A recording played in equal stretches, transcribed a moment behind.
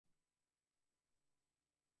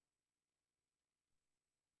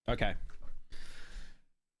Okay.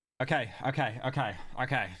 Okay.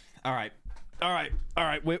 All right.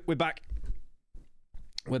 We're back.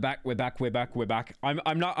 We're back.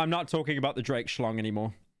 I'm not talking about the Drake schlong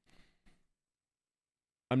anymore.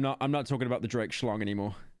 I'm not talking about the Drake schlong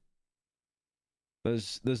anymore.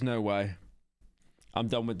 There's no way. I'm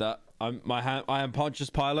done with that. I am Pontius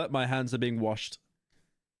Pilate. My hands are being washed.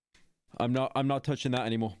 I'm not touching that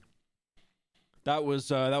anymore. That was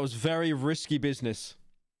very risky business.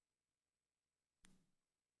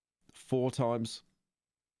 4 times.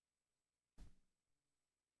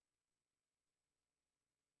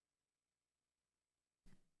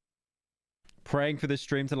 Praying for this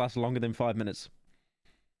stream to last longer than 5 minutes.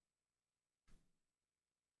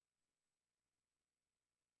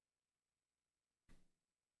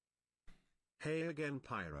 Hey again,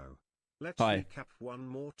 Pyro. Let's Hi. recap one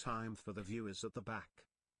more time for the viewers at the back.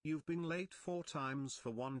 You've been late 4 times for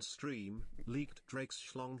one stream, leaked Drake's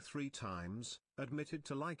schlong 3 times, admitted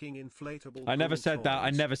to liking inflatable I never pool said that. I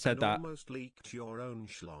toys, never said and that. almost leaked your own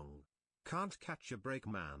schlong. Can't catch a break,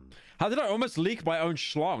 man. How did I almost leak my own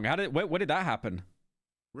schlong? What did that happen?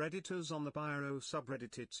 Redditors on the Pyro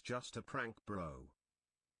subreddit, it's just a prank, bro.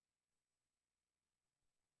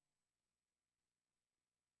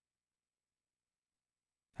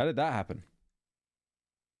 How did that happen?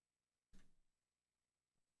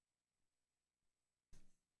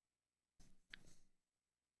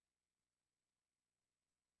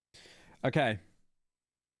 Okay.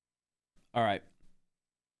 All right.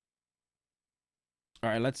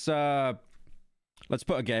 Let's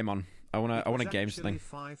put a game on. I want to game something.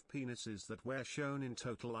 5 penises that were shown in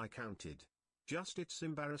total, I counted. Just it's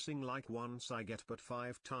embarrassing, like once I get but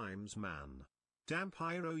 5 times, man. Damn,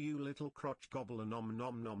 Pyro, you little crotch gobbler, nom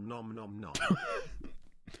nom nom nom nom nom.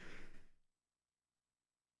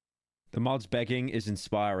 The mod's begging is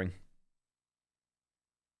inspiring.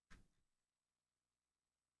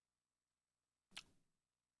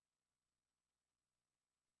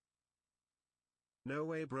 No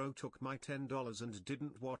way, bro took my $10 and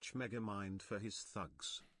didn't watch Megamind for his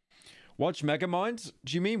thugs. Watch Megamind?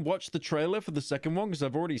 Do you mean watch the trailer for the second one? Because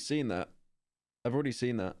I've already seen that. I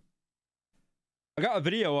got a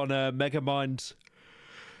video on Megamind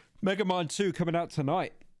 2 coming out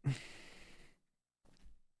tonight.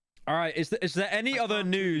 All right, is there any other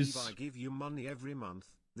news? I give you money every month.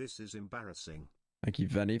 This is embarrassing. Thank you,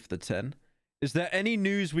 Venny, for the 10. Is there any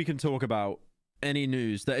news we can talk about? Any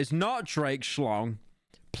news that is not Drake schlong?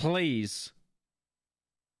 Please.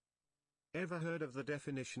 Ever heard of the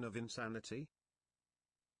definition of insanity?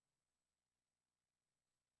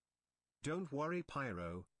 Don't worry,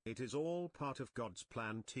 Pyro, it is all part of God's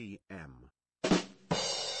plan, TM.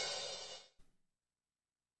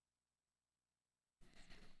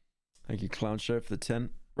 Thank you, Clown Show, for the 10.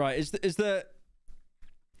 Right, is the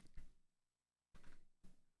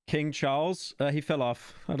King Charles? He fell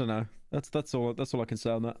off. I don't know. That's all I can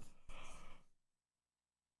say on that.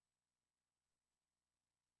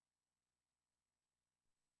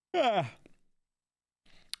 Yeah.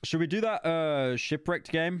 Should we do that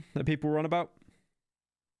shipwrecked game that people were on about?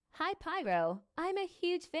 Hi, Pyro. I'm a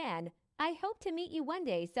huge fan. I hope to meet you one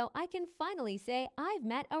day so I can finally say I've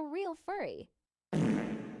met a real furry. Thank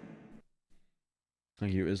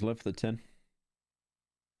you, Isla, for the 10.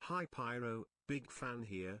 Hi, Pyro, big fan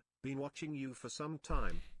here. Been watching you for some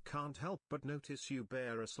time. Can't help but notice you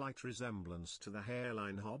bear a slight resemblance to the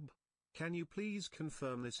hairline hob. Can you please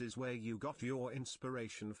confirm this is where you got your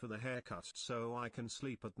inspiration for the haircut so I can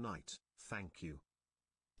sleep at night? Thank you.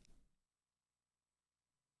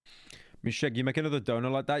 Mishek, you make another donor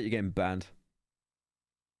like that, you're getting banned.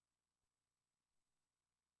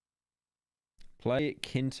 Play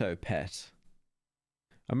Kinto Pet.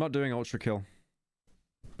 I'm not doing Ultra Kill.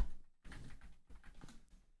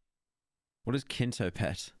 What is Kinto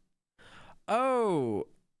Pet? Oh!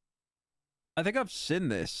 I think I've seen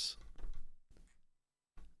this.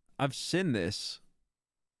 I've seen this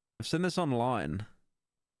online.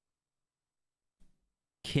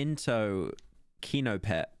 Kino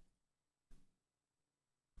Pet.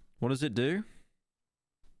 What does it do?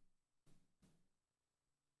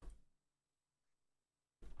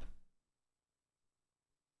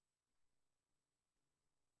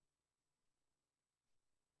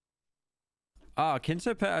 Ah,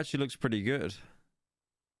 Kinto Pet actually looks pretty good.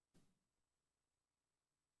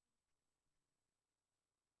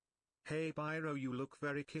 Hey Pyro, you look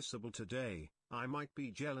very kissable today. I might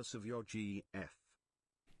be jealous of your GF.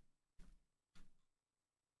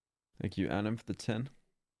 Thank you, Annam, for the 10.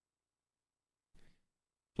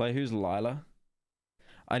 Play Who's Lila?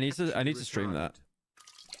 I need to stream that.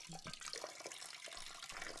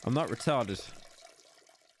 I'm not retarded.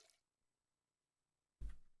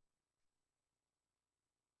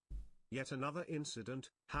 Yet another incident,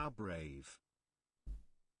 how brave.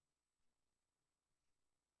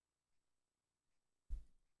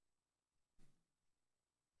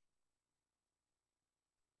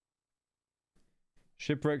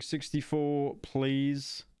 Shipwreck 64,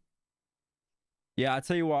 please. Yeah, I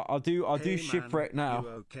tell you what, I'll do Hey Shipwreck man, now. you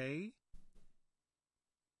okay?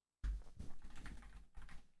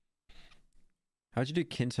 How'd you do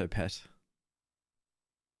Kinto Pet?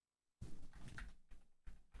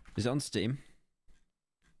 Is it on Steam?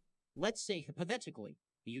 Let's say hypothetically,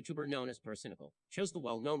 the YouTuber known as Persinical chose the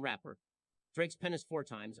well-known rapper Drake's penis 4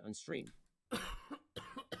 times on stream.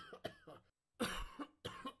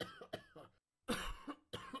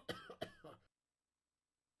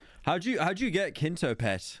 How'd you get Kinto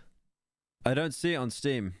Pet? I don't see it on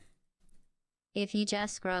Steam. If he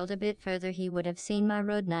just scrolled a bit further, he would have seen my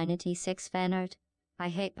Road 96 fan art. I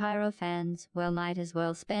hate Pyro fans. Well, might as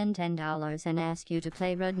well spend $10 and ask you to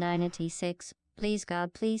play Road 96. Please,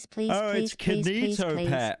 God, please, please, Oh, please, it's please, please, Kinito please.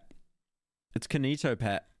 Pet. It's Kinito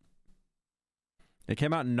Pet. It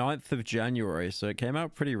came out 9th of January, so it came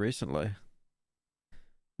out pretty recently.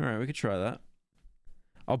 Alright, we could try that.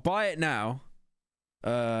 I'll buy it now.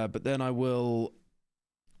 But then I will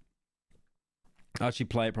actually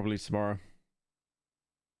play it probably tomorrow.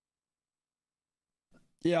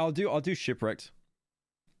 Yeah, I'll do Shipwrecked.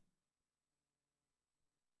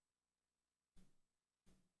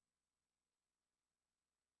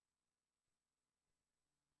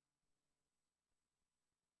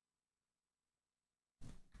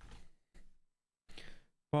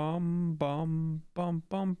 Bum bum bum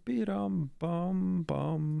bum be-dum bum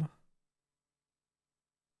bum.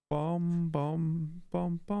 Bum bum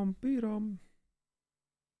bum bum be-dum.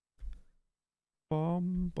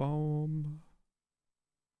 Bum bum.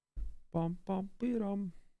 Bum bum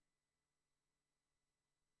be-dum.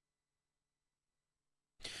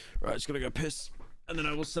 Right, just gonna go piss, and then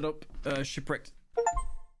I will set up Shipwrecked.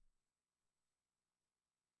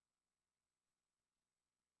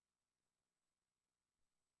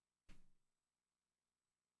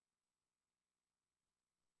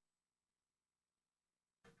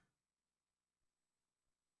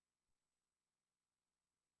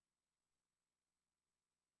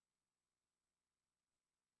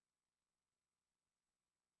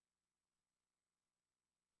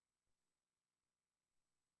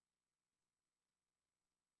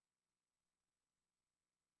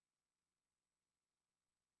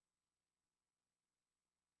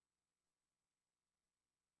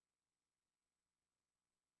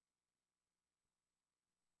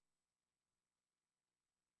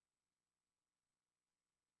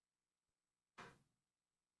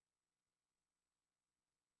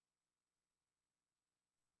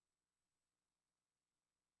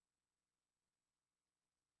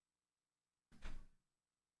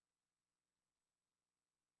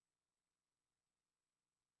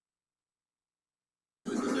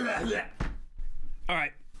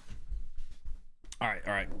 Alright.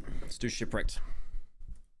 Alright. Let's do Shipwrecked.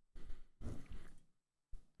 I'm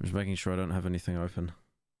just making sure I don't have anything open.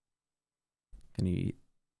 Any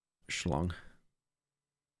schlong.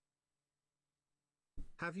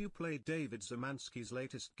 Have you played David Zemansky's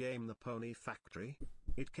latest game, The Pony Factory?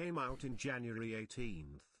 It came out in January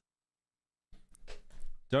 18th.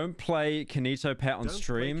 Don't play Kinito Pet on Don't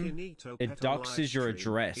stream. play Kinito It Pet on live doxes your stream.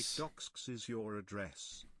 address. It doxes your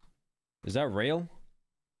address. Is that real?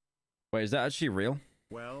 Wait, is that actually real?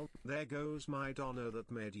 Well, there goes my Donna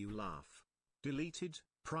that made you laugh. Deleted,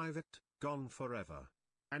 private, gone forever.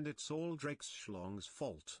 And it's all Drake's schlong's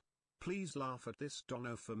fault. Please laugh at this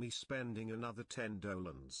Donna for me spending another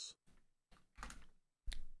 $10.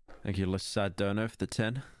 Thank you, Sad Dono, for the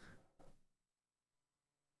 10.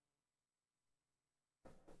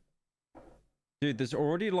 Dude, there's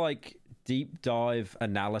already like deep dive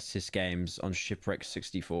analysis games on Shipwreck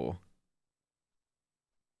 64.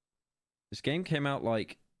 This game came out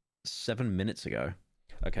like 7 minutes ago.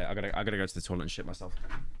 Okay, I gotta go to the toilet and shit myself.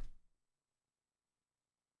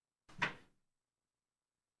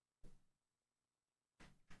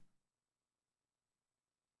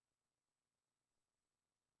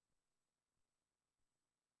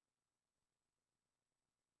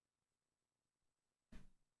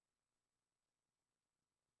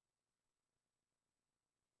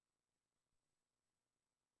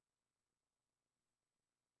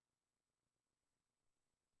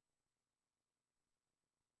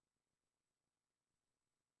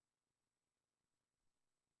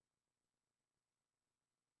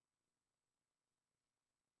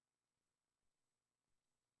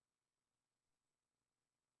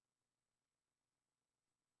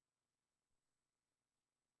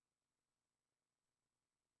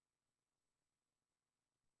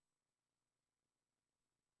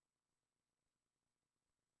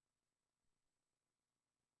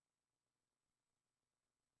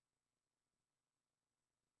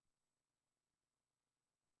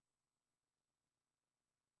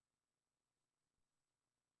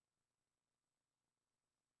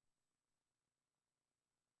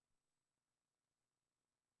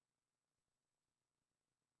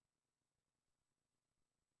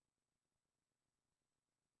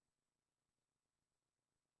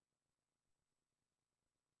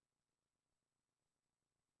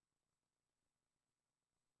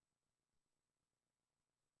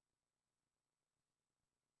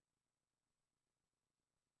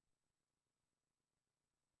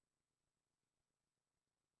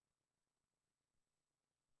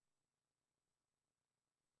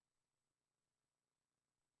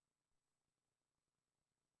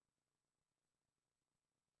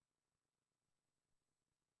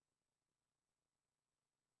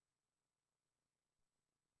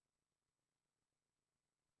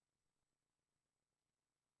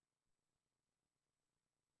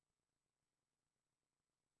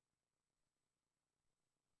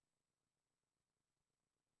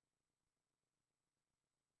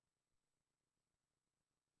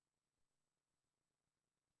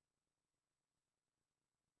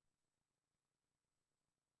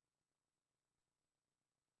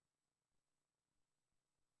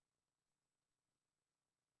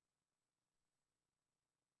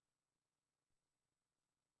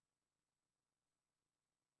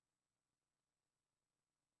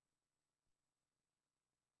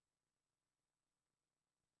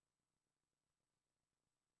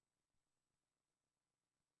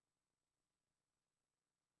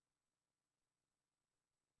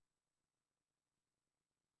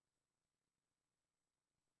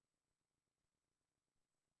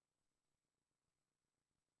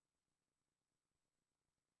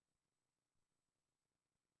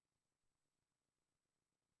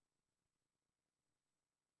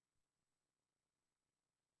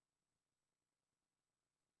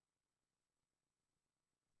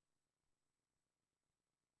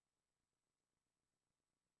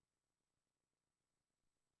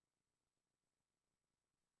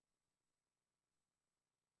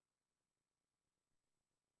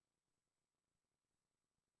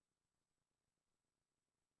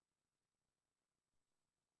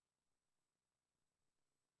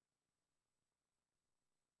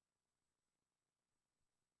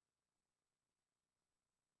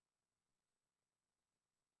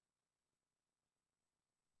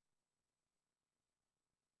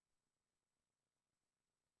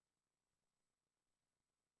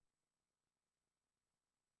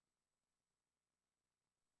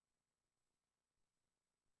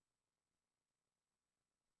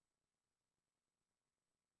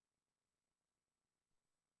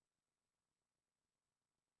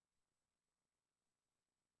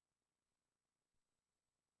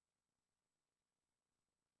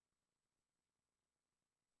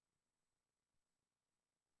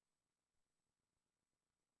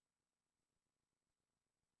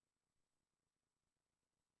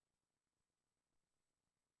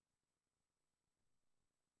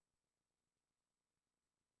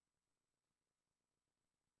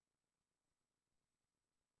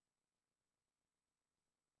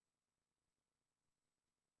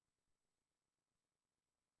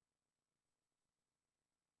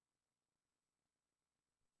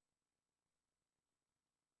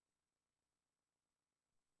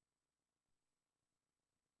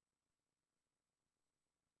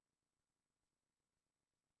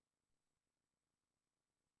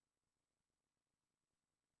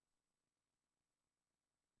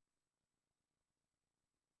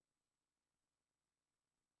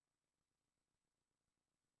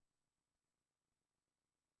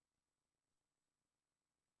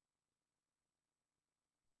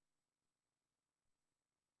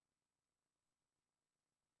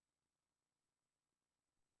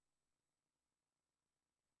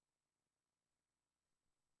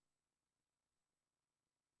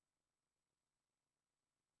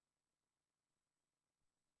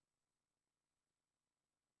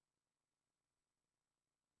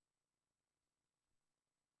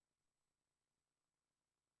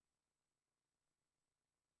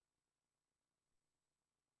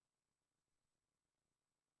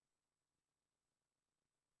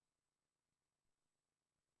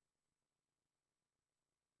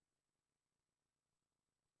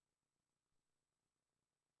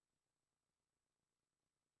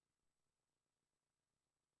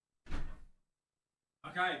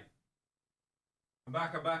 Okay. I'm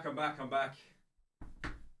back.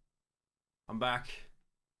 I'm back.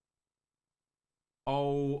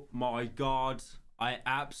 Oh my god. I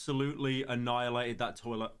absolutely annihilated that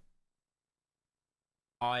toilet.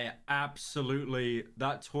 That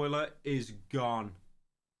toilet is gone.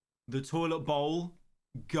 The toilet bowl,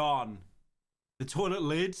 gone. The toilet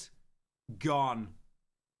lid, gone.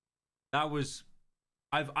 That was...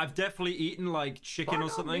 I've definitely eeten like chicken or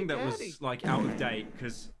something that was like out of date,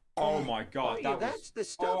 because oh my god, that's the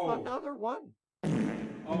stuff. Another one.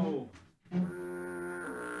 Oh.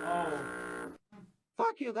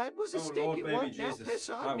 Fuck you, that was a stinky Lord, one. baby Now Jesus. piss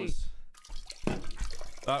on That me.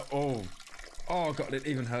 was... Oh god, it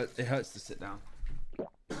even hurts. It hurts to sit down.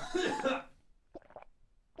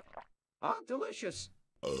 Ah, delicious.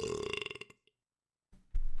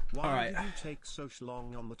 Why did you take so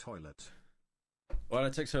long on the toilet? Why did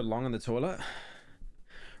it take so long on the toilet?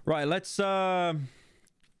 Right, let's do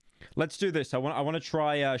this. I want to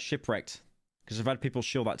try Shipwrecked, because I've had people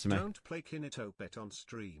shill that to me. Don't play Kinitopet on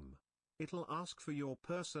stream. It'll ask for your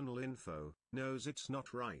personal info, knows it's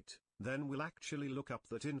not right, then we'll actually look up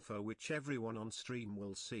that info which everyone on stream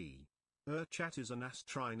will see. Chat is an ass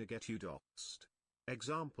trying to get you doxed.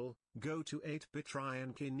 Example, go to 8-bit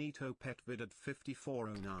Ryan Kinitopet vid at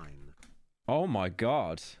 5409. Oh my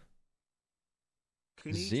god.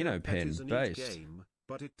 Kinitopet Xenopin is an based. game,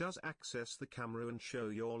 but it does access the camera and show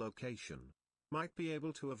your location. Might be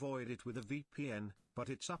able to avoid it with a VPN, but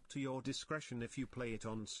it's up to your discretion if you play it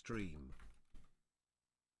on stream.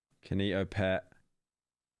 Kinitopet.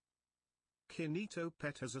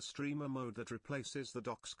 Kinitopet has a streamer mode that replaces the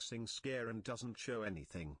doxing scare and doesn't show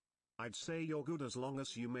anything. I'd say you're good as long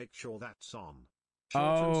as you make sure that's on. Short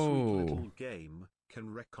and sweet little game,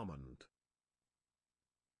 can recommend.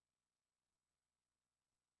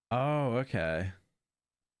 Oh, okay.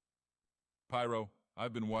 Pyro,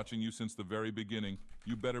 I've been watching you since the very beginning.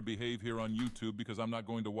 You better behave here on YouTube, because I'm not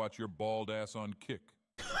going to watch your bald ass on Kick.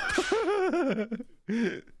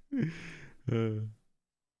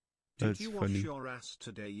 Did you wash your ass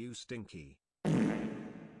today, you stinky?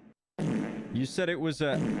 You said it was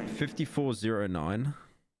at 5409.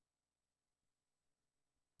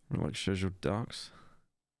 Like shows your docs.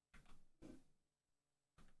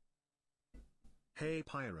 Hey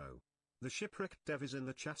Pyro. The Shipwrecked dev is in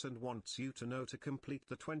the chat and wants you to know to complete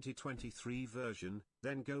the 2023 version,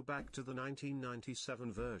 then go back to the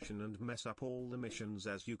 1997 version and mess up all the missions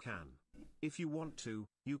as you can. If you want to,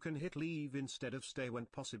 you can hit leave instead of stay when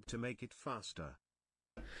possible to make it faster.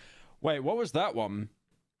 Wait, what was that one?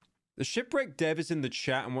 The Shipwreck dev is in the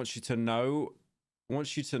chat and wants you to know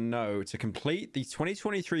to complete the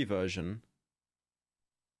 2023 version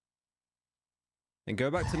and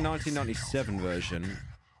go back to 1997 version.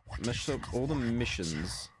 Mess up all the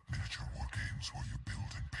missions. Miniature war games where you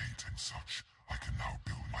build and paint and such. I can now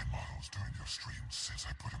build my models during your streams since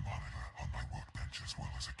I put a monitor on my workbench as well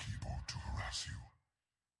as a keyboard to harass you.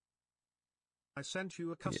 I sent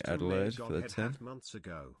you a custom Adelaide made for the Godhead 10. hat months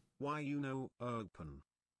ago. Why you know open?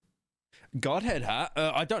 Godhead hat?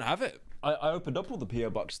 I don't have it. I opened up all the PO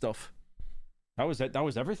Box stuff. That was it. That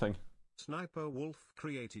was everything. Sniper Wolf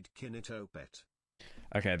created Kinitopet.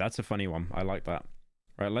 Okay, that's a funny one. I like that.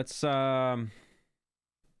 Right, let's dude,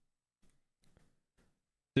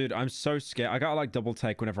 I'm so scared. I gotta like double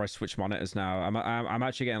take whenever I switch monitors now. I'm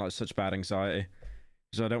actually getting like such bad anxiety,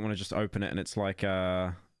 so I don't want to just open it and it's like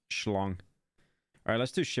schlong. All right,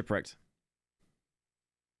 let's do Shipwrecked.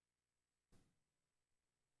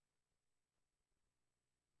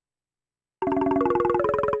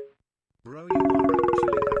 Bro, you are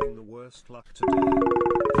actually having the worst luck today.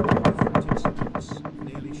 4 different incidents,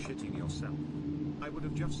 nearly shitting yourself. I would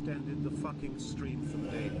have just ended the fucking stream for the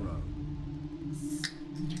day, bro.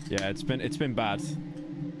 Yeah, it's been bad.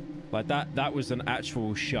 Like that was an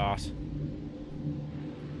actual shot.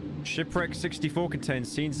 Shipwreck 64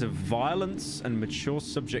 contains scenes of violence and mature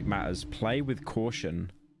subject matters. Play with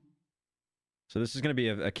caution. So this is going to be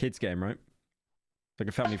a kid's game, right? Like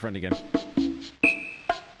a family-friendly game.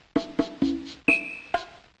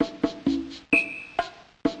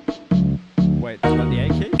 Wait, is that the A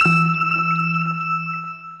key?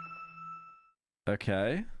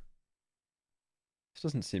 Okay. This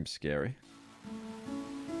doesn't seem scary.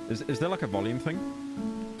 Is there like a volume thing?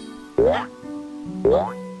 I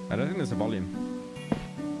don't think there's a volume.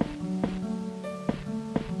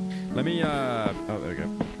 Let me, oh, there we go.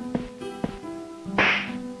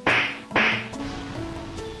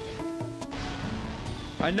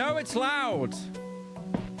 I know it's loud!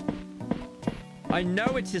 I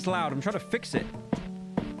know it is loud. I'm trying to fix it.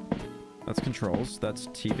 That's controls. That's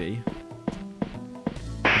TV.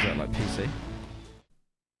 Is that like PC?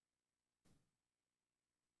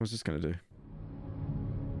 What's this gonna do?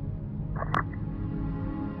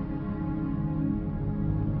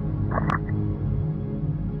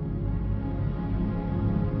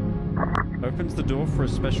 Opens the door for a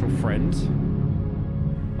special friend.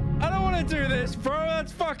 I don't want to do this, bro.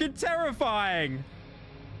 That's fucking terrifying.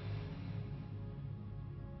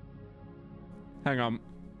 Hang on.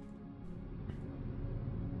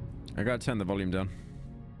 I gotta turn the volume down.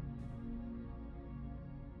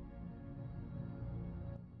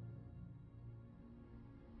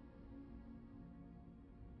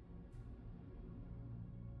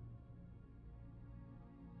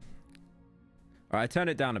 All right, turn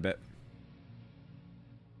it down a bit.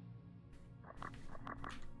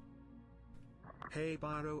 Hey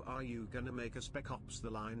Pyro, are you gonna make a Spec Ops The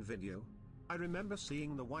Line video? I remember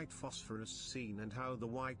seeing the white phosphorus scene and how the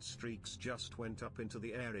white streaks just went up into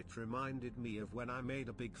the air. It reminded me of when I made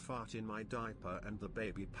a big fart in my diaper and the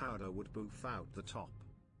baby powder would poof out the top.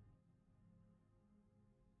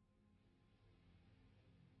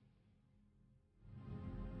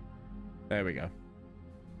 There we go.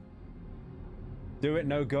 Do it,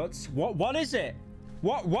 no guts. What is it?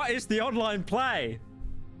 What is the online play?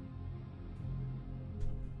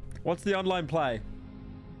 What's the online play?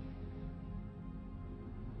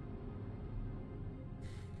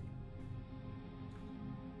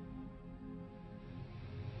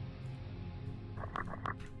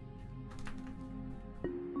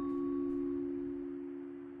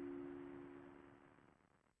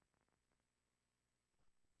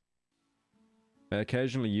 I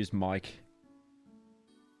occasionally use mic.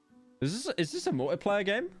 Is this a multiplayer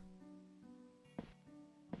game?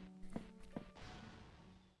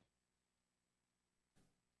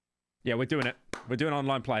 Yeah, we're doing it. We're doing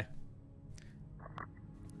online play.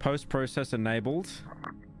 Post-process enabled.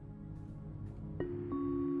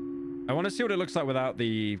 I want to see what it looks like without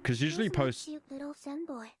the... Because usually post... Cute little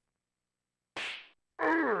sunboy.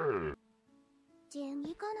 Jim,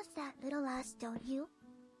 you gonna that little ass, don't you?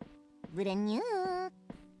 Wouldn't you?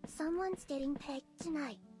 Someone's getting pegged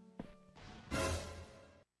tonight.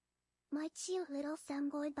 My cute little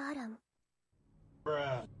sunboy bottom.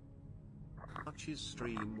 Bruh. Watch his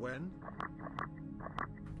stream when?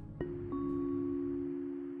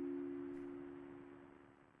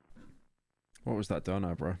 What was that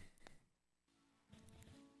dono, bro?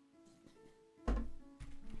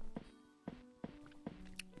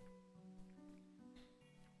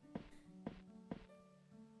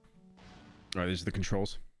 Alright, these are the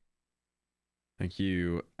controls. Thank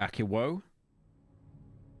you, Akiwo.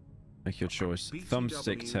 Make your choice.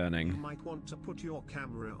 Thumbstick turning. You might want to put your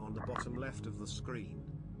camera on the bottom left of the screen.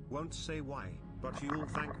 Won't say why, but you'll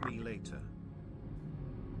thank me later.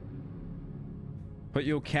 Put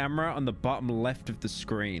your camera on the bottom left of the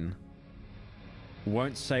screen.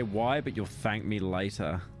 Won't say why, but you'll thank me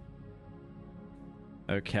later.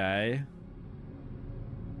 Okay.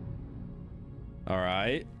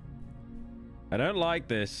 Alright. I don't like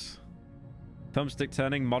this. Thumbstick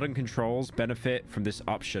turning. Modern controls benefit from this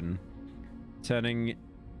option. Turning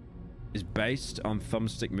is based on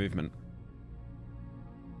thumbstick movement.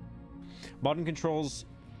 Modern controls.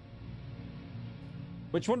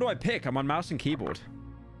 Which one do I pick? I'm on mouse and keyboard.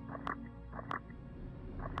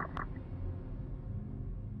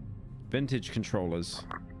 Vintage controllers.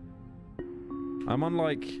 I'm on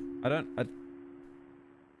like...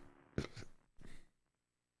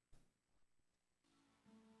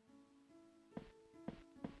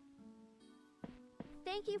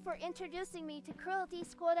 Thank you for introducing me to Cruelty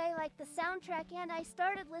Squad. I like the soundtrack and I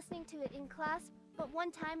started listening to it in class, but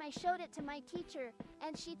one time I showed it to my teacher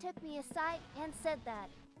and she took me aside and said that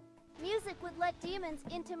music would let demons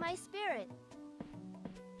into my spirit.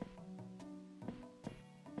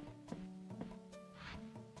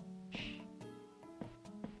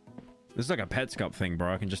 This is like a Petscop thing,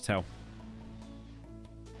 bro. I can just tell.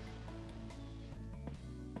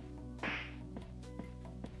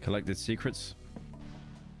 Collected secrets.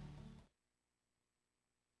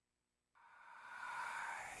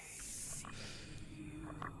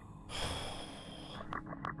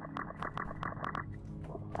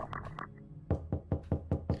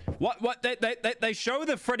 What? They show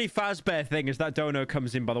the Freddy Fazbear thing as that dono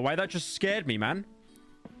comes in, by the way. That just scared me, man.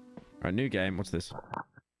 Alright, new game. What's this?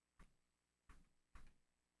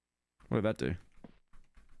 What did that do?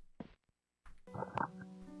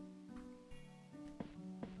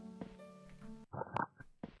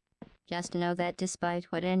 Just know that despite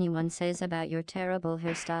what anyone says about your terrible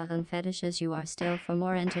hairstyle and fetishes, you are still far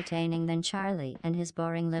more entertaining than Charlie and his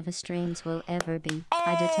boring live streams will ever be. Oh,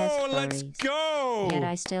 I detest furries. Let's go! Yet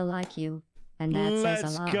I still like you, and that says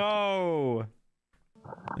a lot. Let's go!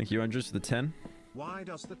 Thank you, Andrews, for the 10. Why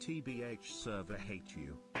does the TBH server hate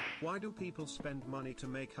you? Why do people spend money to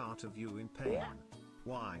make art of you in pain?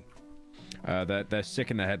 Why? They're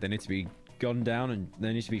sick in the head. They need to be gunned down and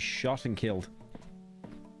they need to be shot and killed.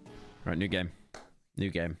 Right, new game. New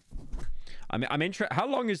game. I'm interested. How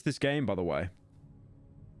long is this game, by the way?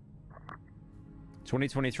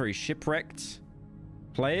 2023. Shipwrecked.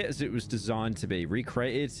 Play it as it was designed to be.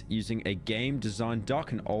 Recreated using a game design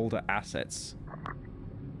dock and older assets.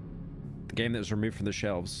 The game that was removed from the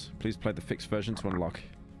shelves. Please play the fixed version to unlock.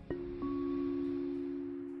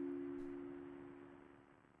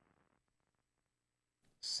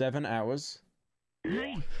 $7 hours.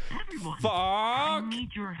 Hey, everyone! Fuck! I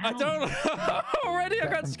need your help. I don't. Already, I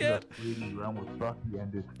got scared. Realm with Bucky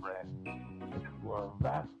and his friend. Explore a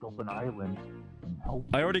vast open island and help.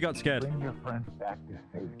 I already got scared. Bring your friends back to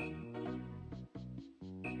safety.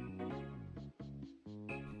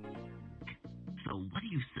 So what do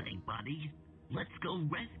you say, buddy? Let's go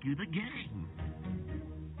rescue the gang.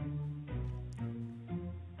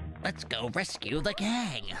 Let's go rescue the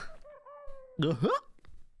gang.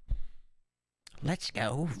 Let's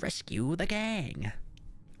go rescue the gang.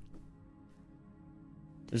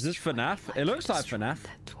 Is this FNAF? It looks like FNAF.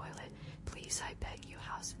 That toilet. Please, I beg you,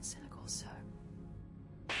 house and cynical, sir.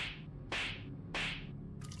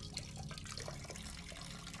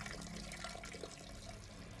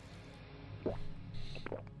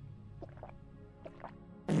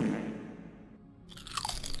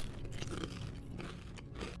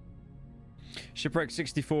 Shipwreck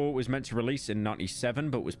 64 was meant to release in 97,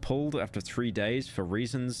 but was pulled after 3 days for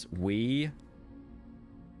reasons we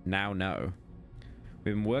now know.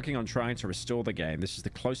 We've been working on trying to restore the game. This is the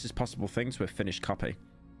closest possible thing to a finished copy.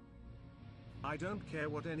 I don't care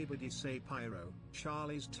what anybody say, Pyro.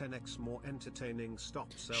 Charlie's 10x more entertaining.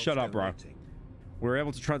 Stop self-donating. Shut up, bro. We were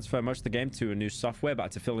able to transfer most of the game to a new software, but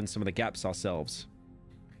had to fill in some of the gaps ourselves.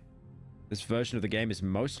 This version of the game is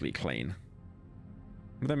mostly clean.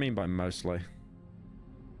 What do I mean by mostly?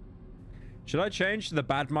 Should I change to the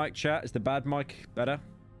bad mic, chat? Is the bad mic better?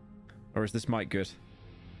 Or is this mic good?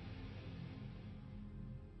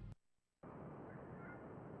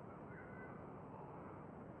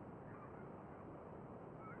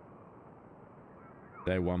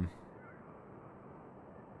 Day one.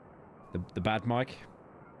 The bad mic.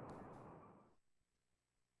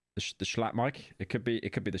 The schlapp mic. It could be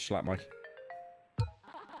the schlapp mic.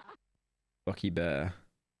 Bucky Bear.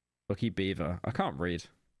 Bucky Beaver. I can't read.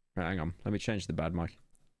 Right, hang on. Let me change the bad mic.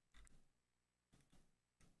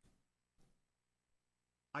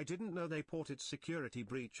 I didn't know they ported Security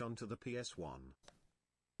Breach onto the PS1.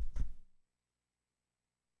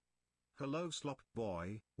 Hello Slop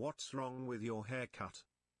Boy, what's wrong with your haircut?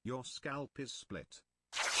 Your scalp is split.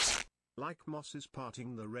 Like mosses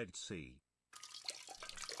parting the Red Sea.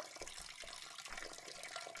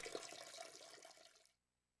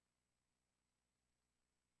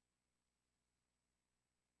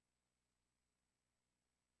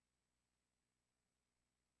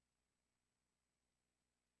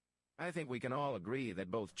 I think we can all agree that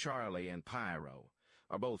both Charlie and Pyro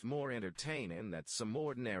are both more entertaining than some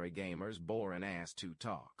ordinary gamers' boring ass two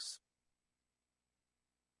talks.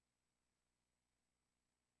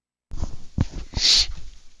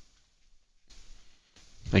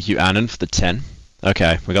 Thank you, Annan, for the 10.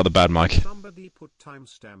 Okay, we got the bad mic. Somebody put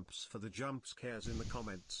timestamps for the jump scares in the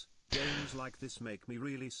comments. Games like this make me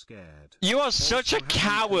really scared. You are such a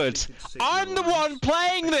coward! I'm the one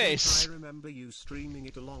playing this! I remember you streaming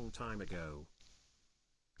it a long time ago.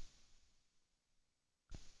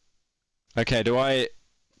 Okay, do I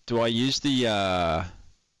use the I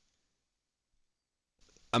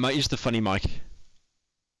might use the funny mic.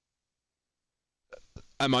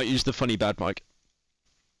 I might use the funny bad mic.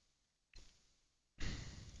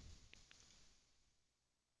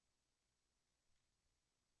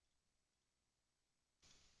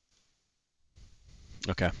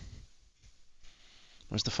 Okay.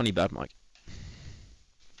 Where's the funny bad mic?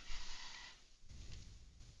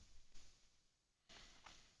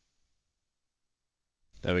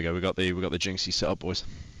 There we go. We got the Jinxie set up, boys.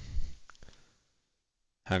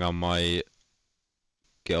 Hang on, my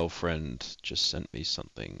girlfriend just sent me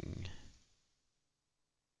something.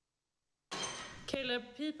 Caleb,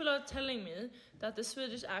 people are telling me that the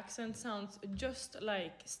Swedish accent sounds just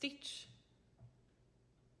like Stitch.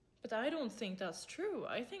 But I don't think that's true.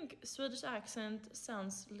 I think Swedish accent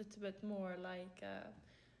sounds a little bit more like a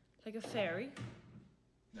fairy.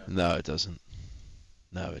 No, it doesn't.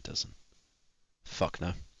 No, it doesn't. Fuck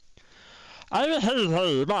no. Hej, mig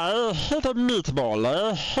heter Meatball.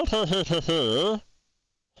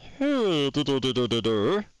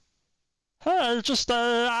 Just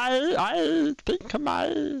I think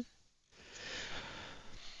my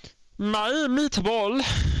meatball.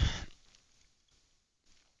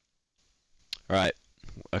 Right.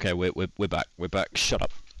 Okay, we're back. We're back. Shut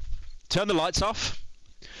up. Turn the lights off.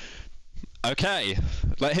 Okay.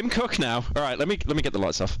 Let him cook now. All right. Let me get the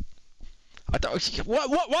lights off. I don't. Why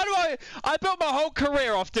do I built my whole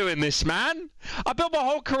career off doing this, man. I built my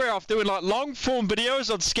whole career off doing like long form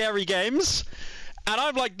videos on scary games, and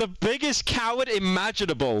I'm like the biggest coward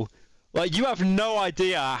imaginable. Like, you have no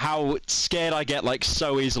idea how scared I get like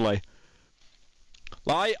so easily.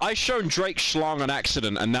 Like, I shown Drake Schlong on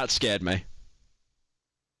accident, and that scared me.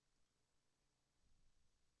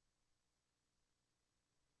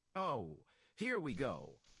 Oh, here we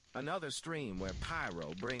go. Another stream where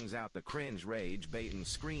Pyro brings out the cringe rage baiting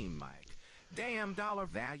scream mic. Damn dollar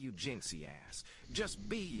value jinxie ass. Just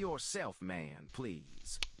be yourself, man,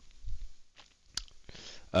 please.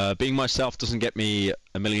 Being myself doesn't get me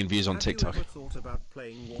a million views on TikTok. Have you ever thought about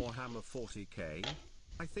playing Warhammer 40k?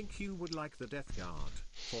 I think you would like the Death Guard,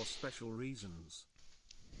 for special reasons.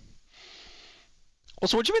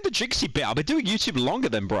 Also, what do you mean the jinxie bit? I've been doing YouTube longer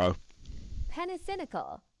than bro. Pen is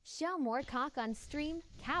cynical. Show more cock on stream,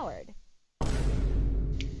 coward.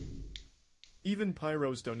 Even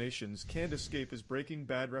Pyro's donations can't escape his Breaking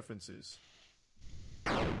Bad references.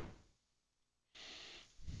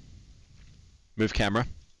 Move camera.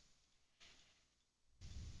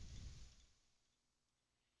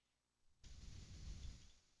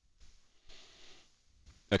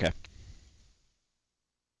 Okay.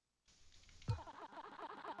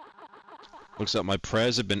 Looks like my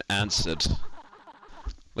prayers have been answered.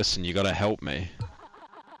 Listen, you gotta help me. I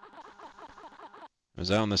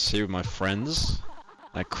was out on the sea with my friends.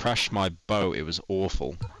 I crashed my boat. It was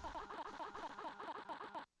awful.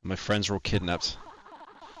 My friends were all kidnapped.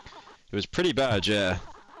 It was pretty bad, yeah.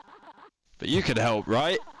 But you could help,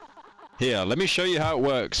 right? Here, let me show you how it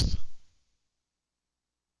works.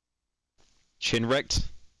 Chin wrecked.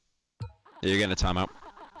 Yeah, you're getting a timeout.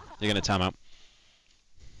 You're getting a timeout.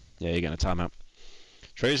 Yeah, you're getting a timeout.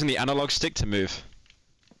 Try using the analog stick to move.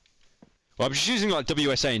 Well, I'm just using like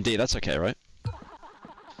WSA and D, that's okay, right?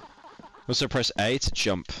 Also press A to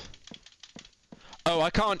jump. Oh, I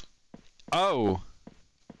can't... Oh!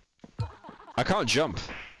 I can't jump.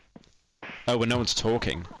 Oh, when no one's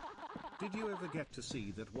talking. Did you ever get to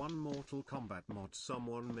see that one Mortal Kombat mod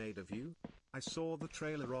someone made of you? I saw the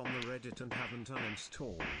trailer on the Reddit and haven't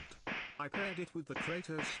uninstalled. I paired it with the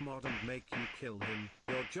Kratos mod and make you kill him.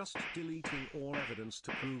 You're just deleting all evidence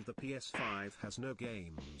to prove the PS5 has no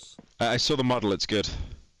games. I saw the model, it's good.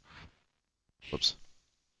 Whoops.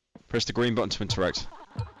 Press the green button to interact.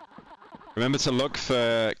 Remember to look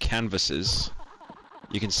for canvases.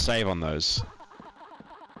 You can save on those.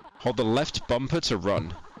 Hold the left bumper to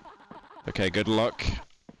run. Okay, good luck.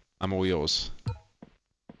 I'm all yours.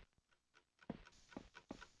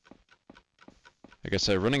 Okay,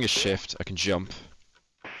 so running a shift, I can jump.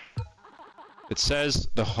 It says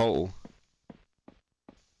the hull.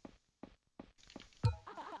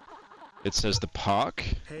 It says the park.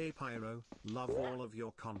 Hey Pyro, love all of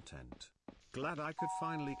your content. Glad I could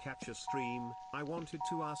finally catch a stream. I wanted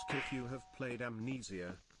to ask if you have played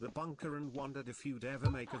Amnesia, The Bunker, and wondered if you'd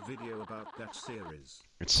ever make a video about that series.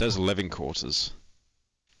 It says living quarters.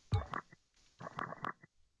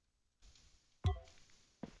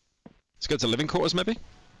 Let's go to living quarters, maybe?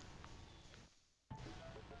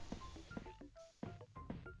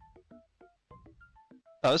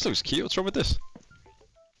 Oh, this looks cute. What's wrong with this?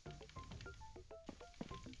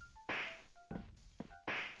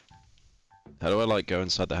 How do I, like, go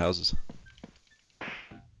inside the houses?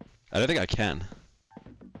 I don't think I can.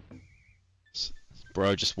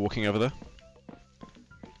 Bro, just walking over there.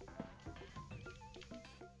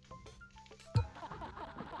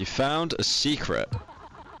 You found a secret.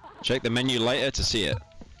 Check the menu later to see it.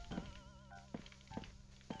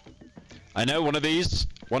 I know one of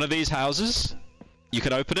these houses, you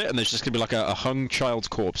can open it and there's just gonna be like a hung child's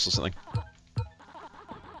corpse or something.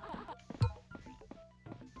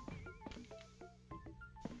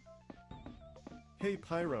 Hey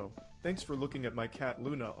Pyro, thanks for looking at my cat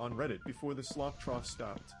Luna on Reddit before the slop trough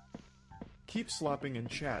stopped. Keep slopping in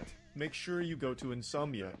chat. Make sure you go to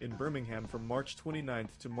Insomnia in Birmingham from March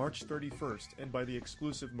 29th to March 31st and buy the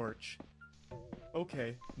exclusive merch.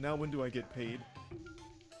 Okay, now when do I get paid?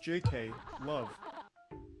 JK, love.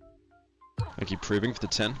 I keep proving for the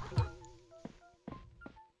 10.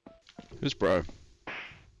 Who's bro?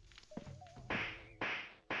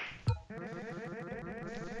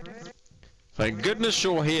 Thank goodness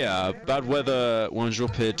you're here. Bad weather, bonjour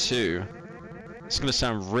pair 2. It's gonna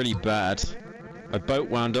sound really bad. A boat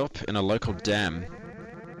wound up in a local dam.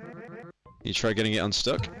 You try getting it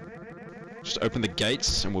unstuck? Just open the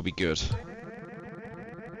gates and we'll be good.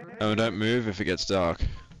 Oh, and don't move if it gets dark.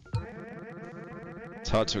 It's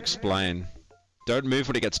hard to explain. Don't move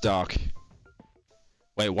when it gets dark.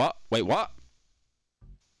 Wait, what? Wait, what?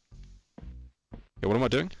 Yeah, what am I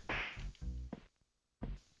doing?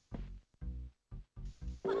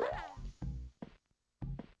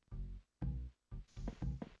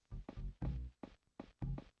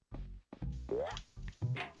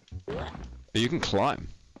 You can climb.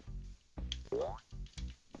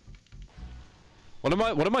 What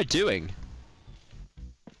am I doing?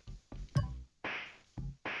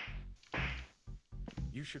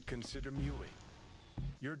 You should consider mewing.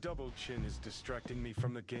 Your double chin is distracting me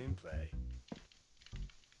from the gameplay.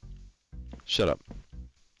 Shut up.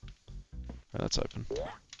 Oh, that's open.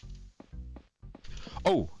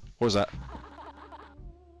 Oh! What was that?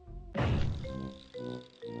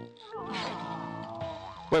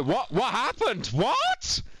 Wait, what? What happened?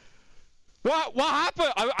 What? What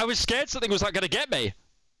happened? I was scared something was like gonna get me.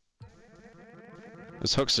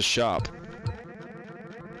 Those hooks are sharp.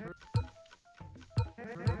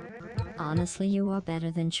 Honestly, you are better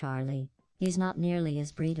than Charlie. He's not nearly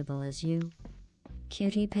as breedable as you.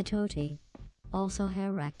 Cutie patootie. Also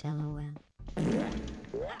hair wrecked, lol.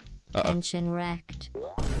 And chin wrecked.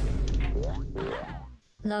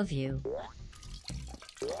 Love you.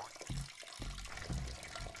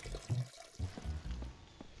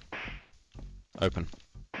 Open.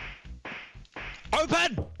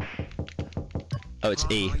 Open! Oh, it's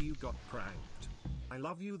E. You got pranked. I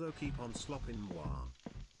love you though, keep on slopping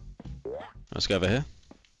moi. Let's go over here.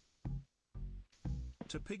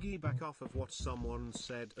 To piggyback off of what someone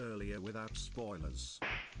said earlier without spoilers,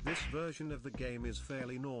 this version of the game is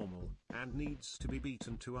fairly normal, and needs to be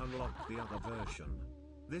beaten to unlock the other version.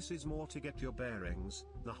 This is more to get your bearings,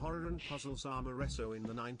 the horror and puzzles Armoresso in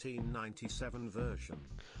the 1997 version.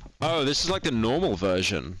 Oh, this is like the normal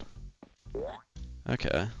version.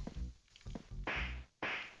 Okay.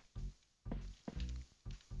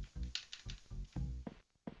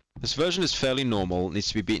 This version is fairly normal, needs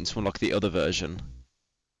to be beaten to unlock the other version.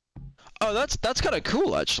 Oh, that's kind of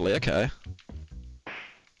cool, actually. Okay.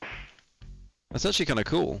 That's actually kind of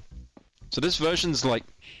cool. So this version's like...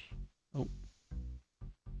 Oh.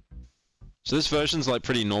 So this version's like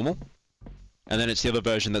pretty normal, and then it's the other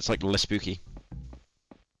version that's like less spooky.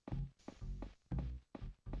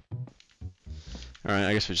 Alright,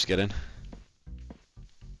 I guess we just get in.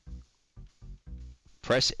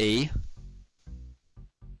 Press E.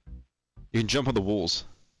 You can jump on the walls.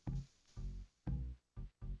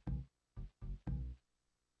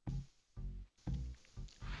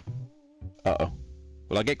 Uh-oh.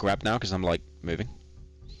 Will I get grabbed now because I'm like moving?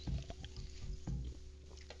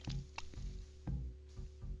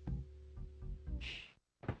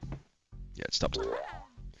 Yeah, it stops.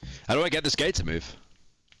 How do I get this gate to move?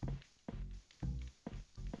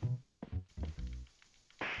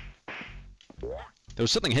 There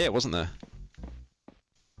was something here, wasn't there?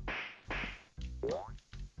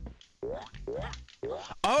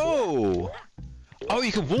 Oh! Oh,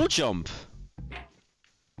 you can wall jump!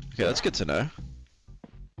 Okay, that's good to know.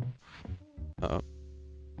 Uh-oh.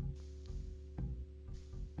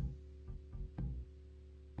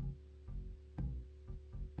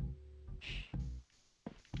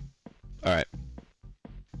 Alright.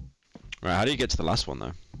 Right, how do you get to the last one,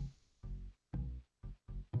 though?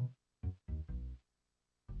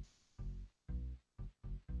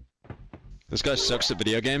 This guy sucks at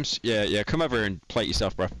video games? Yeah, come over and play it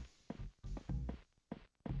yourself, bro.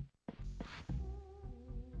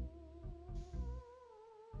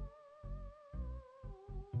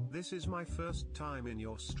 This is my first time in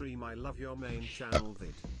your stream. I love your main channel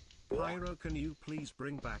vid. Pyro, can you please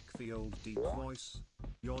bring back the old deep voice?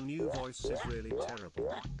 Your new voice is really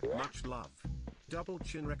terrible. Much love. Double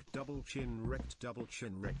chin wrecked, double chin wrecked, double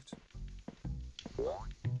chin wrecked.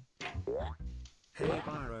 Hey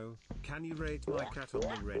Pyro, can you rate my cat on the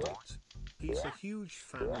Reddit? He's a huge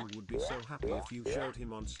fan and would be so happy if you showed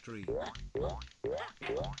him on stream.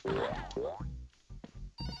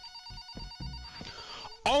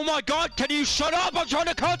 Oh my god, can you shut up? I'm trying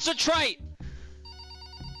to concentrate!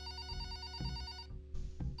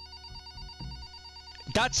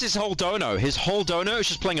 That's his whole dono. His whole dono is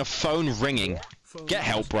just playing a phone ringing. Get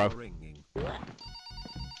help, bro.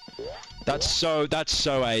 That's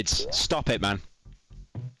so AIDS. Stop it, man.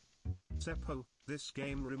 Seppo, this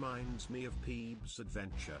game reminds me of Peeb's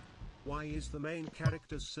Adventure. Why is the main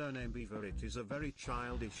character's surname Beaver? It is a very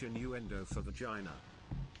childish innuendo for vagina.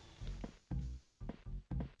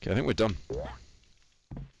 Okay, I think we're done.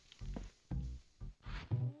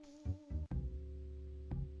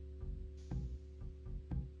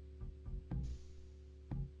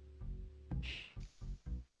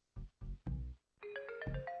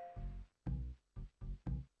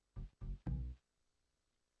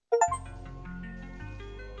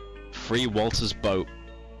 Free Walter's boat.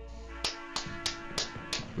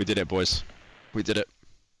 We did it, boys. We did it.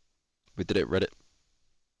 We did it, Reddit.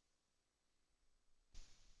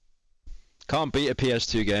 Can't beat a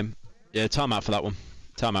PS2 game. Yeah, time out for that one.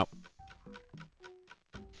 Time out.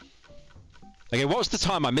 Okay, what was the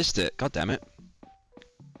time I missed it? God damn it.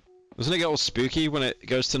 Doesn't it get all spooky when it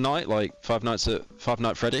goes to night? Like Five Nights at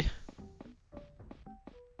Freddy?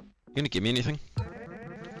 You gonna give me anything?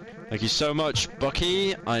 Thank you so much,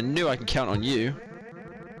 Bucky. I knew I can count on you.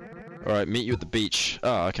 Alright, meet you at the beach.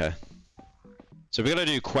 Oh, okay. So we're gonna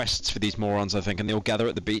do quests for these morons, I think, and they'll gather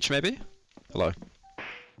at the beach, maybe? Hello.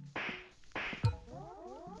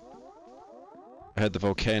 I heard the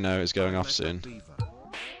volcano is going off soon.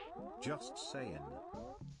 Just saying.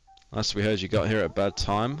 Last we heard you got here at a bad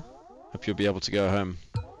time. Hope you'll be able to go home.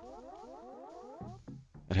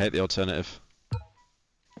 I'd hate the alternative.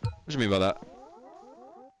 What do you mean by that?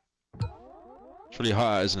 It's really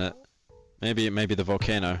hot, isn't it? Maybe it may be the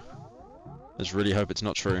volcano. I just really hope it's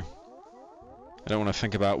not true. I don't want to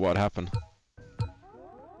think about what happened.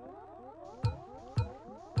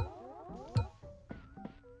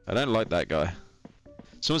 I don't like that guy.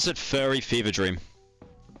 Someone said furry fever dream.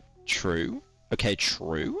 True? Okay,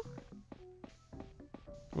 true?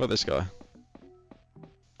 What about this guy?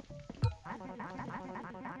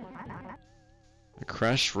 I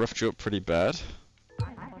crashed, roughed you up pretty bad.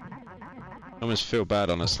 I almost feel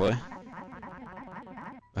bad, honestly.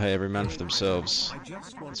 Hey, every man for themselves.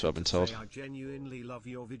 That's what I've been told. I genuinely love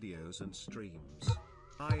your videos and streams.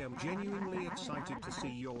 I am genuinely excited to see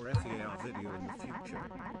your FAR video in the future.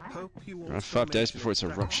 Hope you Around 5 days before its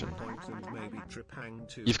eruption.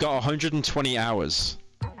 You've got 120 hours.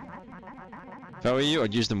 If I were you,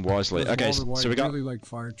 I'd use them wisely. Okay, so we got... really like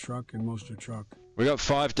fire truck and monster truck. We got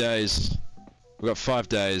 5 days. We got 5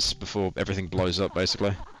 days before everything blows up,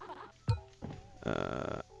 basically.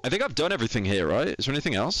 I think I've done everything here, right? Is there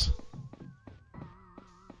anything else?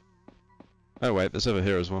 Oh wait, there's over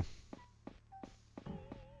here as well.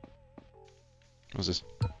 What's this?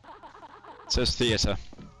 It says theatre.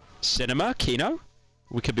 Cinema? Kino?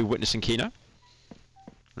 We could be witnessing Kino.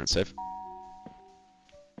 That's safe.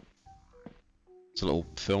 There's a little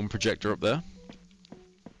film projector up there.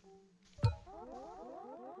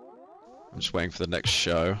 I'm just waiting for the next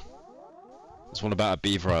show. There's one about a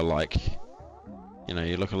beaver I like. You know,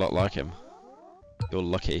 you look a lot like him. You're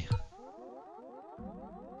lucky.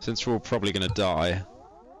 Since we're all probably gonna die,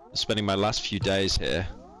 I'm spending my last few days here.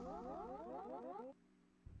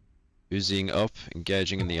 Oozing up,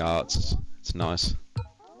 engaging in the arts. It's nice.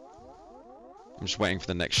 I'm just waiting for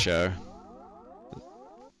the next show.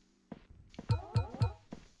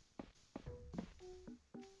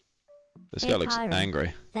 This guy looks Pyro,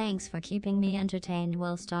 angry. Thanks for keeping me entertained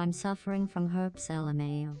whilst I'm suffering from herpes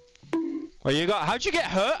LMAO. Well, you got. How'd you get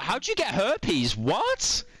hurt? How'd you get herpes?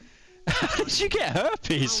 What? How did you get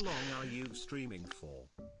herpes? How long are you streaming for?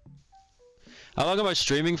 How long am I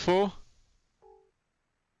streaming for?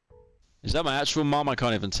 Is that my actual mom? I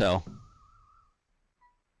can't even tell.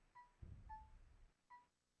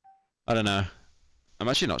 I don't know. I'm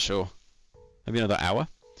actually not sure. Maybe another hour?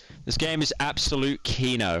 This game is absolute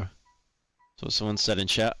Kino. That's what someone said in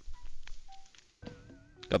chat.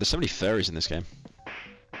 God, there's so many furries in this game.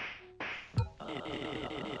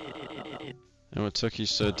 And what took you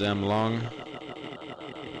so damn long?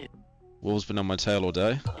 Wolf's been on my tail all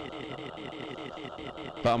day.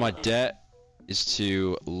 Part of my debt is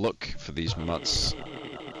to look for these mutts.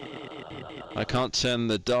 I can't turn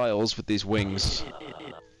the dials with these wings.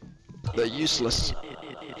 They're useless.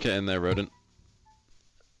 Get in there, rodent.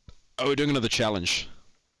 Oh, we're doing another challenge.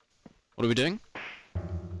 What are we doing?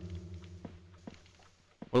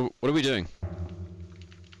 What are we doing?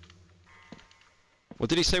 What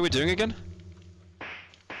did he say we're doing again?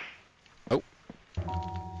 Oh.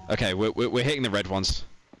 Okay, we're hitting the red ones.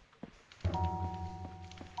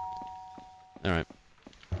 Alright.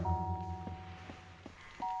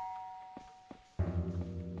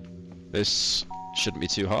 This shouldn't be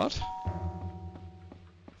too hard.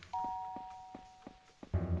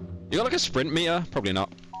 You got like a sprint meter? Probably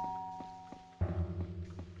not.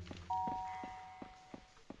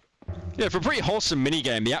 Yeah, for a pretty wholesome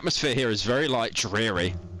minigame, the atmosphere here is very, like,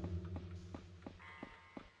 dreary.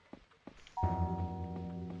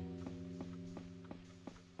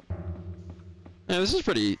 Yeah, this is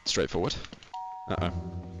pretty straightforward. Uh-oh.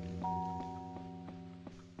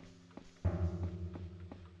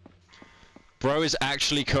 Bro is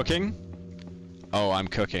actually cooking? Oh, I'm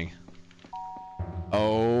cooking.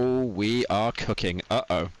 Oh, we are cooking.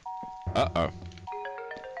 Uh-oh. Uh-oh. Oh,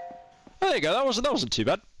 there you go, that wasn't too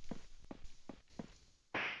bad.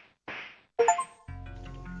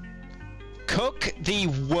 Cook the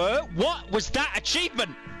what was that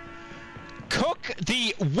achievement? Cook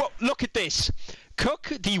the look at this.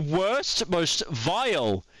 Cook the worst, most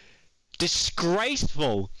vile,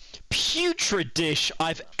 disgraceful, putrid dish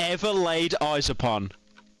I've ever laid eyes upon.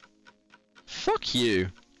 Fuck you.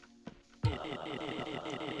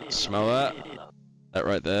 Smell that? That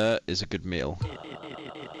right there is a good meal.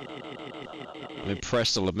 I'm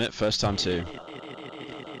impressed, I'll admit, first time too.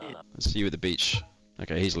 Let's see you at the beach.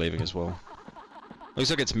 Okay, he's leaving as well. Looks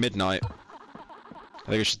like it's midnight. I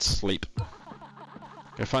think we should sleep.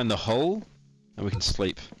 Go find the hole, and we can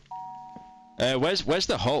sleep. Where's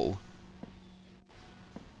the hole?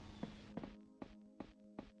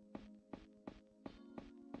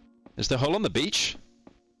 Is the hole on the beach?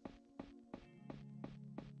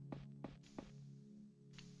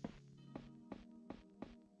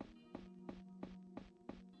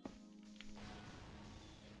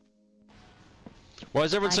 Why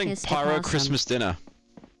is everyone saying Pyro Christmas dinner?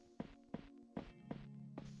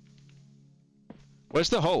 Where's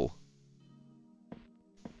the hole?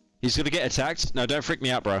 He's gonna get attacked? No, don't freak me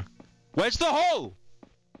out, bro. Where's the hole?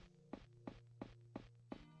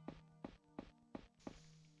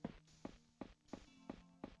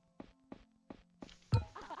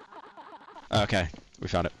 Okay, we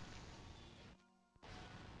found it.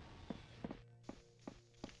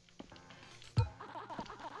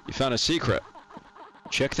 You found a secret.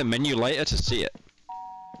 Check the menu later to see it.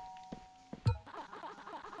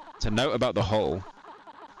 It's a note about the hole.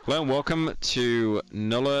 Hello and welcome to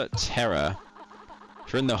Nulla Terra.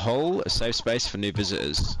 If you're in the hole, a safe space for new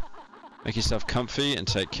visitors. Make yourself comfy and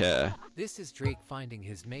take care. This is Drake finding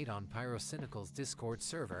his mate on Pyrocynical's Discord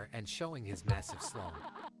server and showing his massive slung.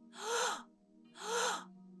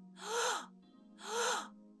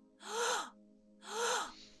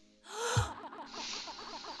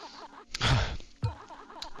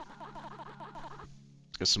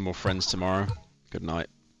 Get some more friends tomorrow. Good night.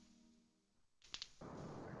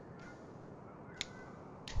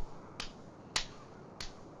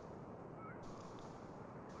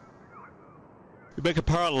 You make a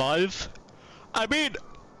Pyro live? I mean,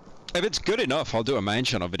 if it's good enough, I'll do a main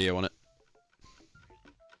channel video on it.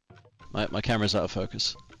 My camera's out of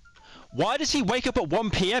focus. Why does he wake up at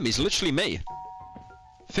 1 PM? He's literally me.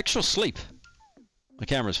 Fix your sleep. My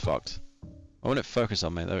camera's fucked. I want it focused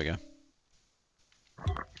on me. There we go.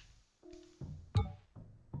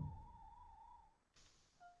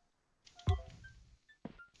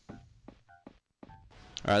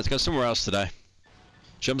 Alright, let's go somewhere else today.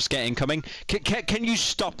 Jump scare incoming. Can you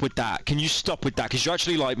stop with that? Can you stop with that? Because you're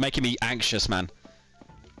actually, like, making me anxious, man.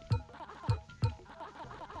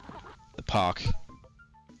 The park.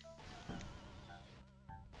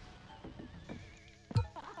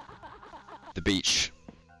 The beach.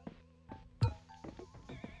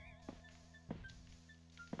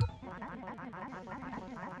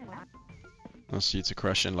 I'll see you to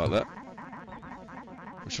crash in like that.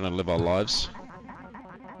 We're trying to live our lives.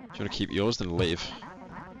 If you want to keep yours, then leave.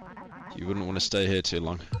 You wouldn't want to stay here too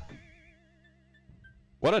long.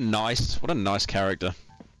 What a nice character.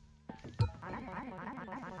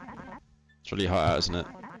 It's really hot out, isn't it?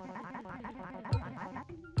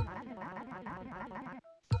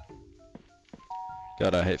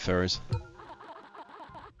 God, I hate ferries.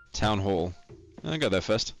 Town Hall. I'll go there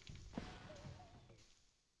first.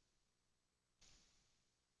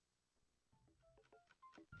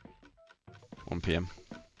 (1 PM)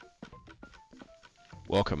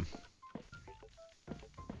 Welcome.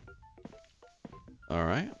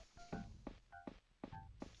 Alright.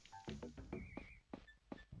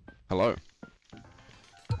 Hello.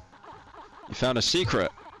 You found a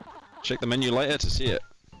secret. Check the menu later to see it.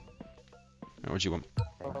 What do you want?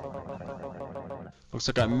 Looks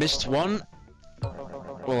like I missed one.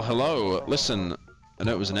 Well, hello. Listen, I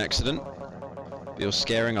know it was an accident, but you're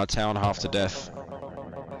scaring our town half to death.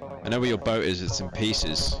 I know where your boat is, it's in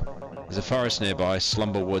pieces. There's a forest nearby,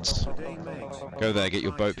 Slumber Woods. Go there, get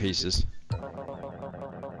your boat pieces.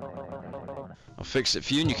 I'll fix it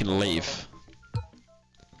for you and you can leave.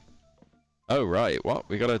 Oh, right, what?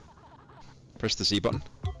 We gotta press the C button?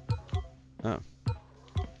 Oh.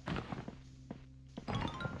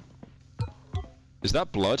 Is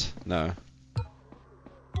that blood? No.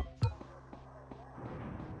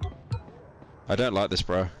 I don't like this,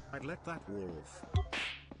 bro. I'd let that wolf.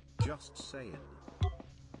 Just saying.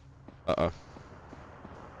 Uh-oh.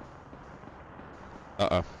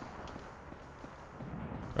 Uh-oh.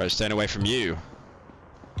 Right, staying away from you.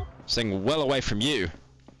 Staying well away from you.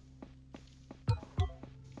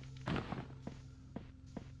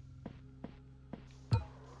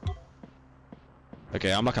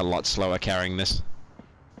 Okay, I'm like a lot slower carrying this.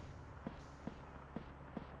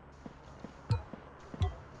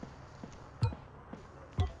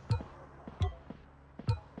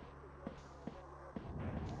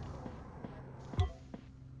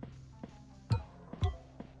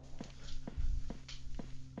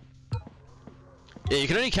 Yeah, you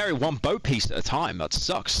can only carry one boat piece at a time. That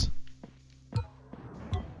sucks.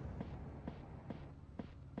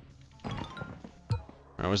 Alright,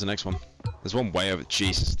 where's the next one? There's one way over.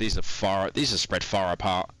 Jesus, these are spread far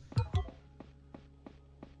apart.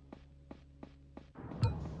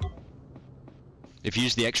 If you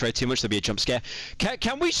use the X-ray too much, there'll be a jump scare.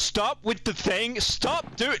 Can we stop with the thing?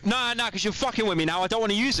 Stop! Do it! Nah, because you're fucking with me now. I don't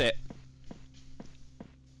want to use it.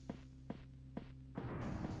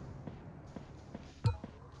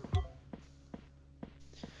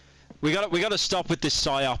 We gotta stop with this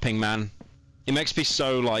psyoping, man. It makes me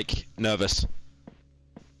so, like, nervous.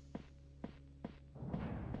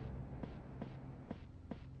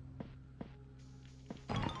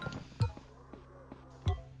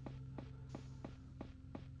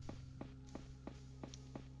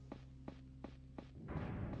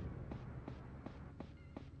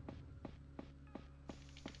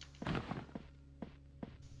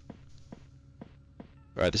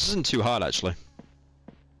 Alright, this isn't too hard, actually.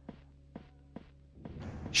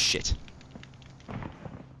 Shit. I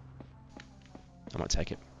might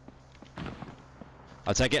take it.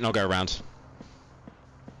 I'll take it and I'll go around.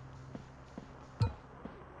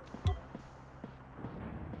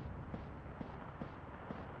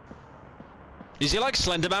 Is he like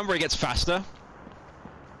Slenderman where he gets faster?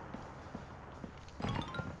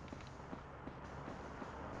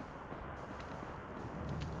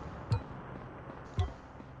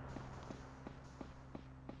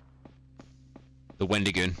 The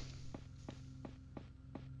Wendigoon.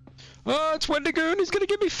 Oh, it's Wendigoon! He's gonna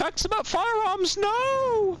give me facts about firearms!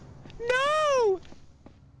 No! No!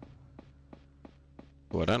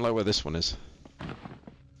 Oh, I don't like where this one is.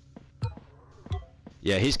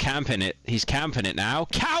 Yeah, he's camping it. He's camping it now.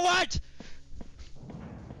 Coward!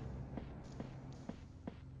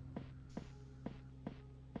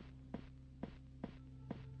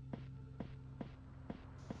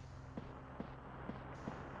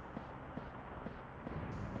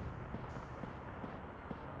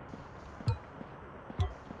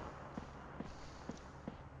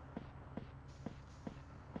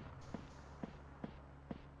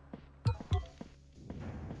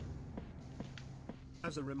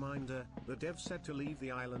 As a reminder, the dev said to leave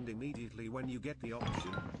the island immediately when you get the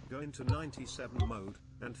option, go into 97 mode,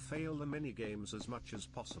 and fail the minigames as much as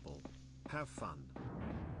possible. Have fun.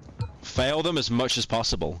 Fail them as much as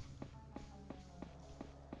possible.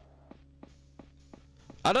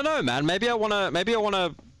 I don't know, man. Maybe I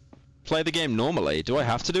wanna play the game normally. Do I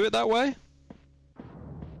have to do it that way?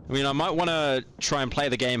 I mean, I might wanna try and play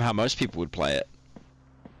the game how most people would play it.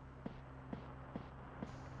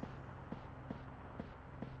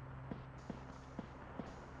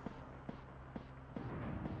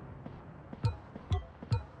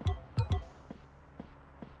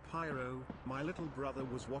 Pyro, my little brother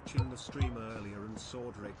was watching the stream earlier and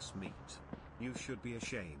saw Drake's meat. You should be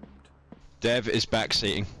ashamed. Dev is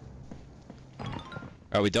backseating.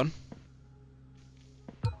 Are we done?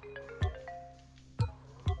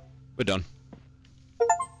 We're done.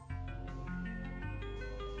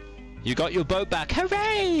 You got your boat back.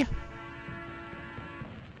 Hooray!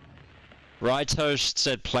 Rytoast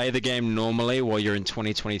said play the game normally while you're in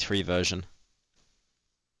 2023 version.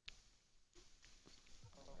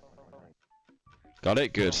 Got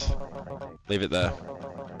it? Good. Leave it there.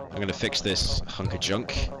 I'm gonna fix this hunk of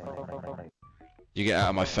junk. You get out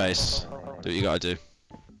of my face. Do what you gotta do.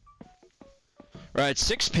 Right, it's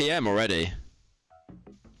 6 PM already.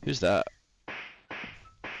 Who's that?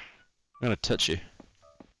 I'm gonna touch you.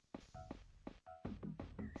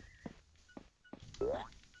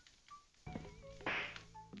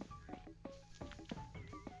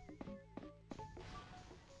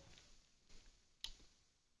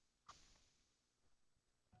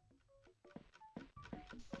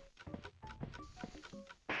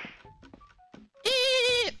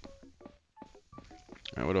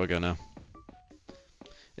 Alright, where do I go now?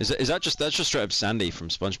 Is that just that's just straight up Sandy from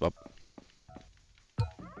SpongeBob?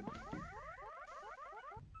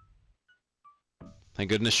 Thank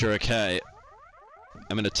goodness you're okay.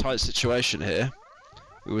 I'm in a tight situation here.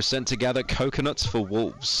 We were sent to gather coconuts for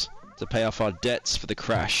wolves to pay off our debts for the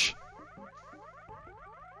crash.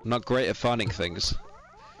 I'm not great at finding things.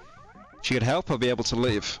 If you could help, I'll be able to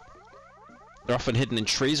leave. They're often hidden in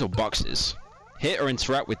trees or boxes. Hit or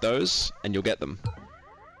interact with those, and you'll get them.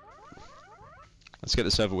 Let's get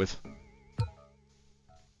this over with.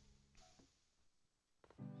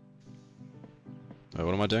 Oh,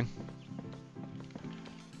 what am I doing?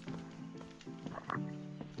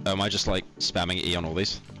 Oh, am I just like spamming E on all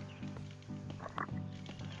these?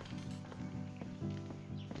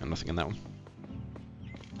 And nothing in that one.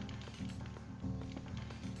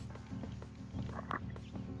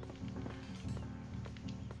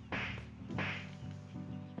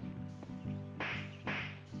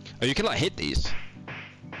 Oh, you can like hit these.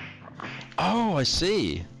 Oh, I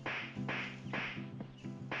see.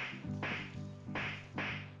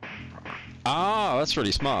 Ah, that's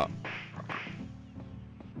really smart.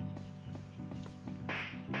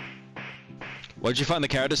 Why'd you find the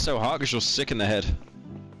characters so hard? Because you're sick in the head.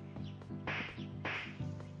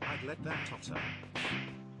 I'd let that totter.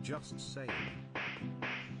 Just saying.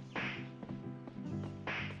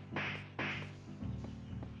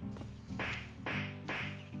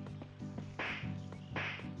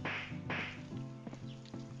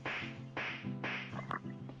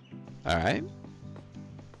 Alright.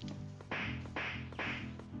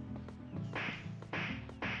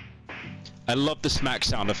 I love the smack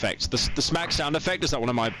sound effect. The smack sound effect is like one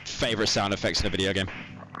of my favorite sound effects in a video game.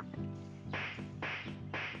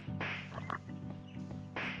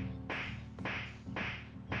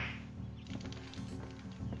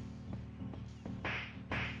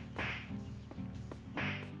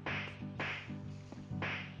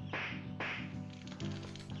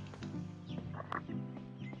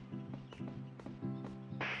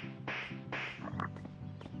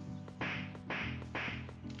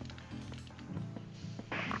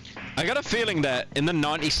 I got a feeling that in the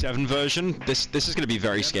 97 version, this is going to be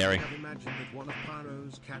very scary. I've imagined that one of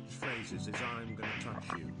Pyro's catchphrases is "I'm gonna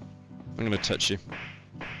touch you." I'm going to touch you.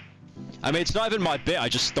 I mean, it's not even my bit, I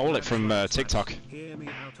just stole it from TikTok. Hear me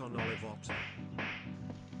out on Olive Otter.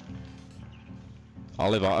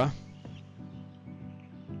 Olive Otter?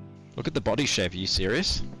 Look at the body shape, are you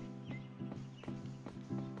serious?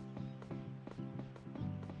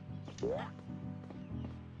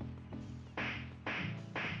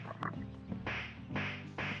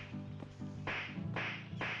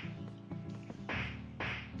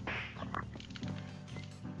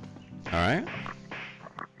 Alright.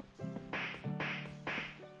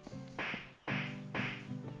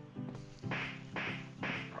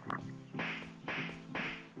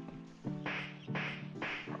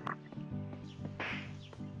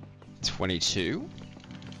 $22.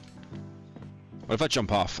 What if I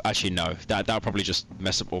jump off? Actually, no. That'll probably just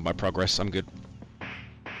mess up all my progress. I'm good.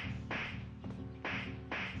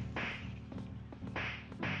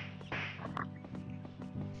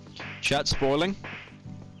 Chat spoiling.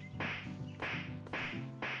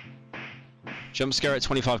 Jump scare at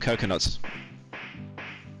 25 coconuts.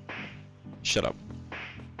 Shut up.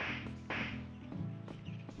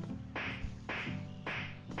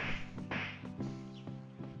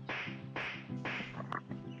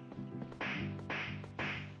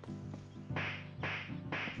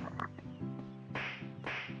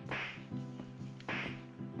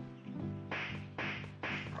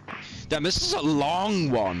 Damn, this is a long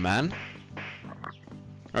one, man.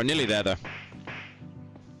 Oh, nearly there, though.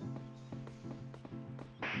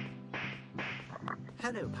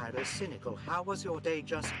 Hello, Pyro Cynical. How was your day?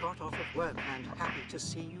 Just got off of work and happy to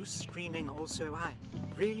see you streaming. Also, I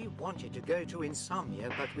really wanted to go to Insomnia,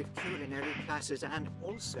 but with culinary classes and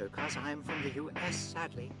also cause I'm from the US,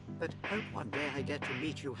 sadly. But hope one day I get to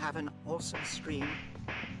meet you. Have an awesome stream.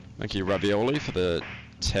 Thank you, Ravioli, for the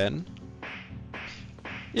 10.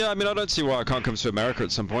 Yeah, I mean, I don't see why I can't come to America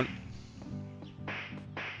at some point.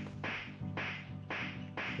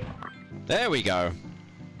 There we go.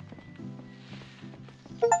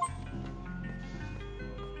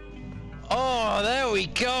 Oh, there we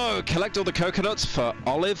go! Collect all the coconuts for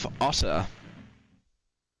Olive Otter.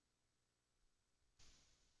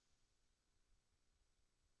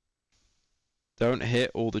 Don't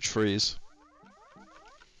hit all the trees.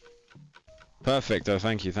 Perfect, oh,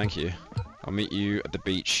 thank you, thank you. I'll meet you at the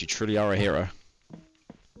beach. You truly are a hero.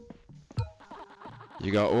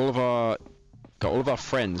 You got all of our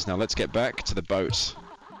friends. Now let's get back to the boat.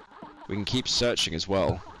 We can keep searching as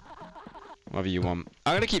well. Whatever you want.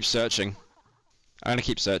 I'm gonna keep searching. I'm gonna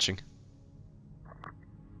keep searching.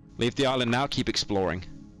 Leave the island now, keep exploring.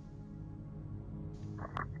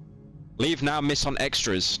 Leave now, miss on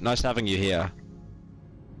extras. Nice having you here.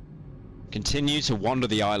 Continue to wander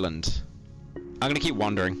the island. I'm gonna keep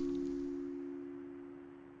wandering.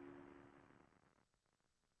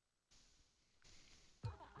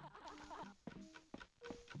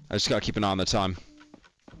 I just gotta keep an eye on the time.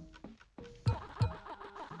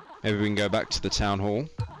 Maybe we can go back to the town hall.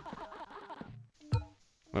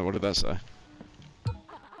 Wait, what did that say? It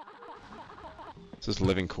says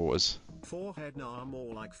living quarters. 4 head now,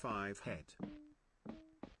 more like 5 head.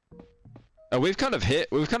 Oh, we've kind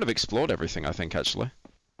of explored everything, I think, actually.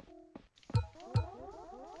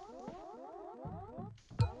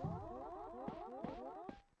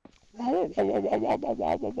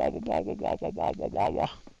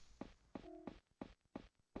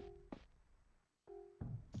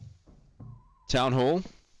 Town hall.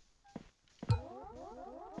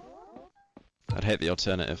 hate the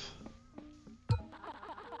alternative. It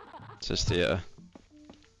says theater.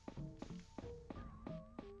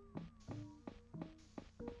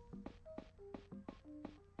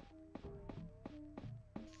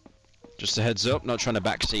 Just a heads up, not trying to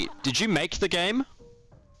backseat. Did you make the game?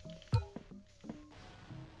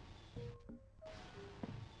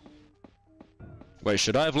 Wait,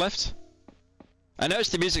 should I have left? I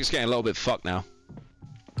noticed the music's getting a little bit fucked now.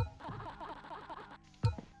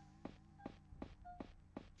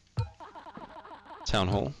 Town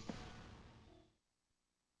hall.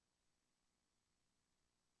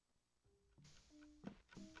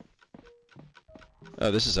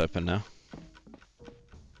 Oh, this is open now.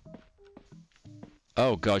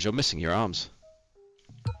 Oh god, you're missing your arms.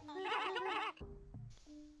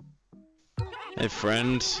 Hey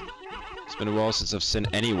friend. It's been a while since I've seen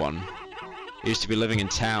anyone. I used to be living in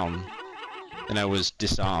town, and I was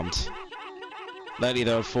disarmed. Lately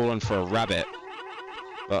though I've fallen for a rabbit,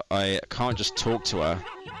 but I can't just talk to her.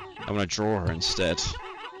 I want to draw her instead.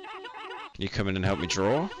 Can you come in and help me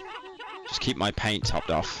draw? Just keep my paint topped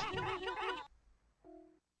off.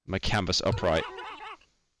 My canvas upright.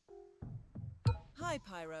 Hi,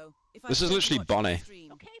 Pyro. If This is literally Bonnie. Okay,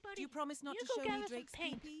 buddy. Do you promise not to show me Drake's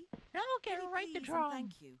pee-pee? No, get her right to draw.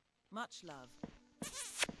 Thank you. Much love.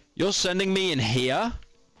 You're sending me in here?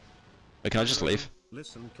 Wait, can I just leave?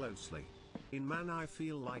 Listen closely. In Man I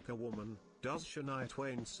Feel Like a Woman, does Shania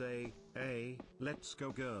Twain say, A, let's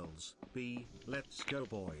go girls, B, let's go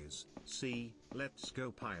boys, C, let's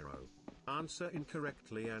go Pyro? Answer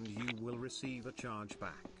incorrectly and you will receive a charge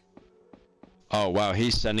back. Oh wow,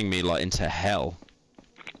 he's sending me like into hell.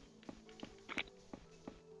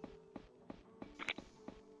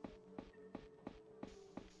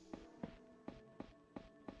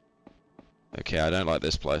 Okay, I don't like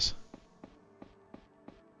this place.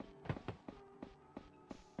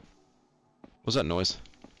 What's that noise?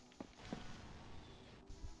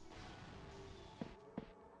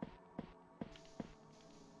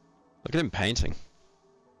 Look at him painting.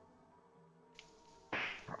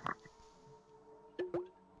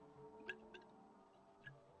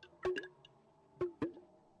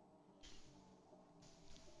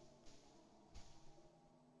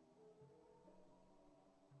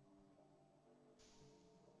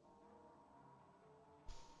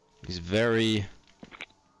 He's very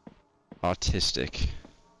artistic.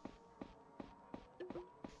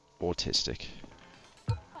 Autistic.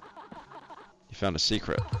 You found a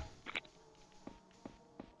secret. I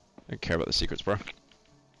don't care about the secrets, bro.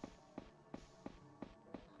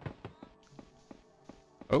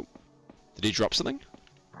 Oh. Did he drop something?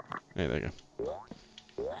 Hey, there you go.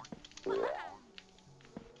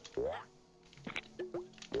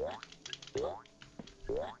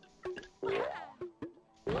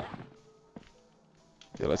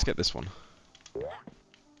 Yeah, let's get this one.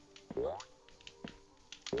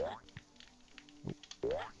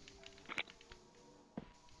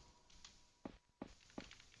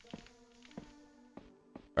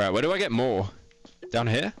 Alright, where do I get more? Down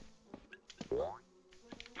here?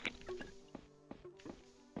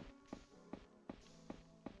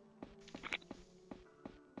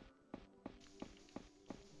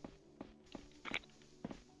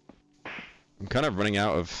 I'm kind of running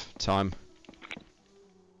out of time.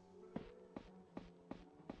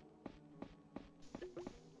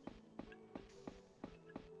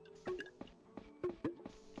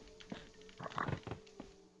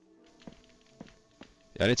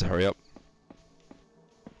 I need to hurry up.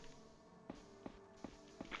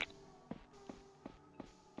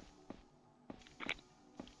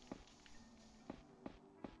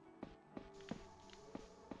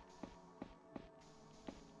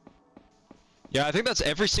 Yeah, I think that's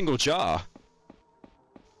every single jar.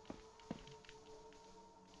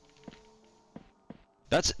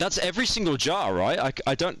 That's every single jar, right?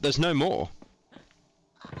 I don't, there's no more.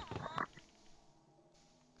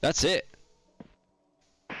 That's it.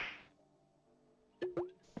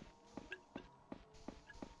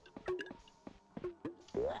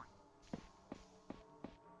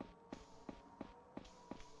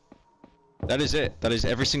 That is it. That is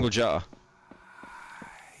every single jar.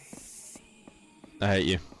 I hate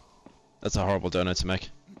you. That's a horrible donut to make.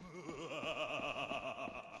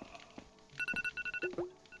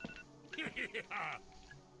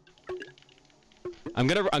 I'm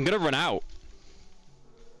gonna run out.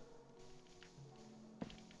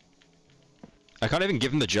 I can't even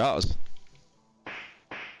give him the jars.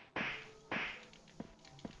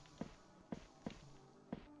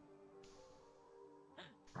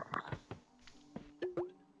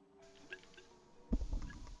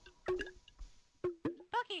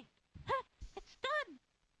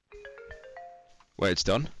 Wait, it's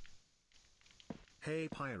done? Hey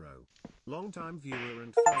Pyro. Long-time viewer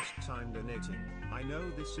and first-time donating. I know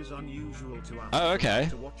this is unusual to ask. Oh, okay.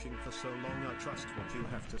 After watching for so long, I trust what you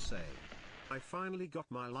have to say. I finally got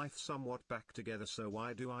my life somewhat back together, so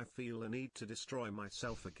why do I feel a need to destroy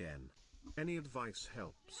myself again? Any advice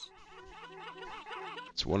helps.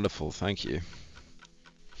 It's wonderful, thank you.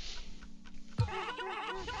 I'm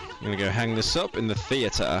gonna go hang this up in the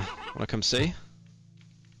theater. Wanna come see?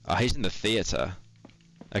 Oh, he's in the theater.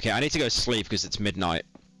 Okay, I need to go sleep because it's midnight.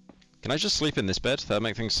 Can I just sleep in this bed? That'll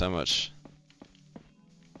make things so much.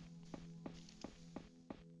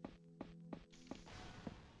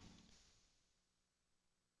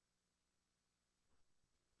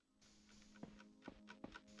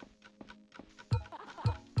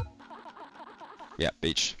 Yeah,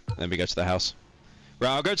 beach. Then we go to the house.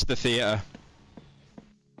 Right, I'll go to the theater.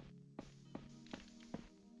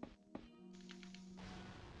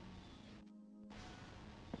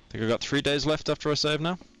 I think I've got 3 days left after I save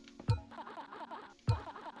now.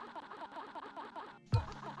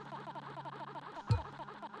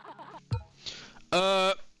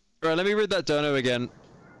 Right, let me read that dono again.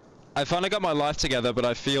 I finally got my life together, but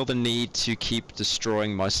I feel the need to keep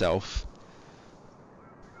destroying myself.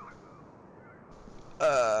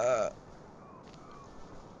 I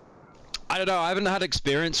don't know, I haven't had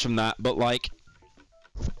experience from that, but like...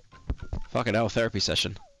 Fucking hell, therapy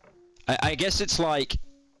session. I guess it's like...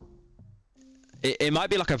 It might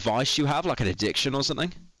be like a vice you have, like an addiction or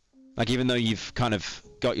something. Like even though you've kind of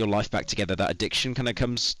got your life back together, that addiction kind of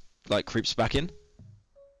comes, like creeps back in.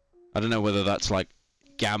 I don't know whether that's like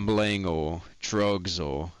gambling or drugs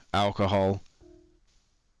or alcohol.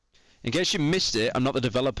 In case you missed it, I'm not the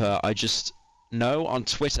developer, I just know on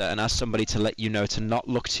Twitter and asked somebody to let you know to not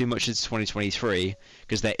look too much into 2023,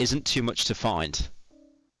 because there isn't too much to find.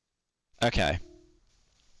 Okay.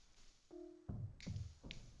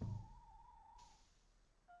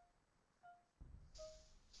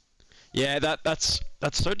 Yeah, that's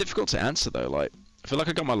so difficult to answer though. Like, I feel like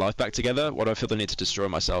I got my life back together. Why do I feel the need to destroy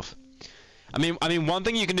myself? I mean, one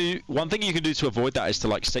thing you can do to avoid that is to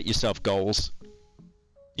like set yourself goals.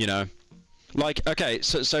 You know, like okay,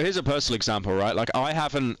 so here's a personal example, right? Like I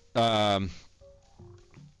haven't been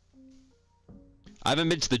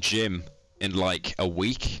to the gym in like a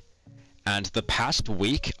week, and the past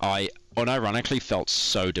week I unironically felt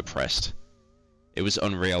so depressed. It was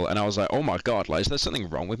unreal, and I was like, oh my god, like is there something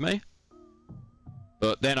wrong with me?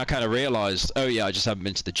 But then I kind of realized, oh yeah, I just haven't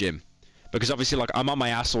been to the gym. Because obviously, like, I'm on my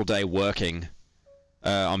ass all day working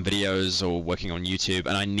on videos or working on YouTube,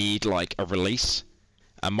 and I need, like, a release.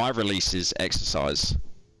 And my release is exercise.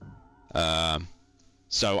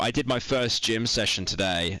 So I did my first gym session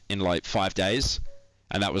today in, like, 5 days.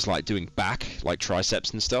 And that was, like, doing back, like,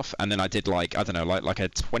 triceps and stuff. And then I did, like, I don't know, like a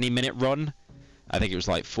 20-minute run. I think it was,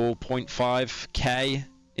 like, 4.5k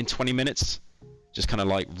in 20 minutes. Just kind of,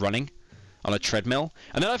 like, running on a treadmill,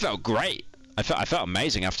 and then I felt great. I felt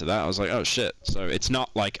amazing after that. I was like, oh shit. So it's not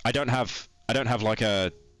like I don't have like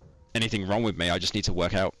anything wrong with me. I just need to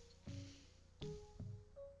work out.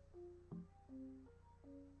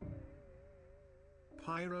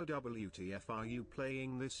 Pyro WTF, are you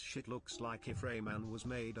playing this shit? Looks like if Rayman was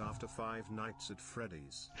made after 5 Nights at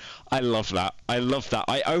Freddy's. I love that. I love that.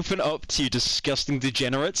 I open up to disgusting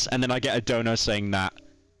degenerates, and then I get a dono saying that.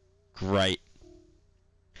 Great.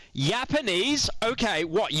 Japanese? Okay,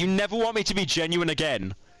 what? You never want me to be genuine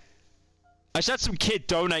again? I just had some kid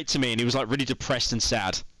donate to me and he was like really depressed and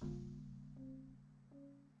sad.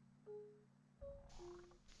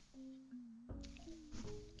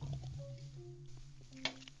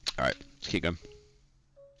 Alright, let's keep going.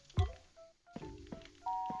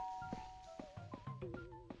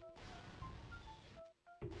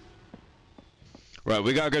 Right,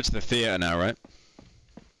 we gotta go to the theater now, right?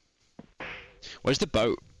 Where's the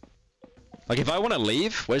boat? Like, if I want to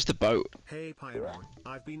leave, where's the boat? Hey Pyro,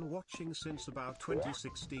 I've been watching since about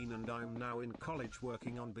 2016 and I'm now in college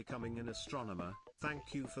working on becoming an astronomer.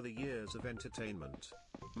 Thank you for the years of entertainment.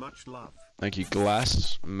 Much love. Thank you,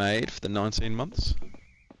 Glass Maid, for the 19 months.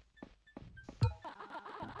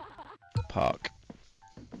 Park.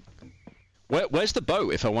 Where's the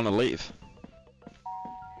boat if I want to leave?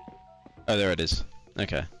 Oh, there it is.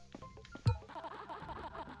 Okay.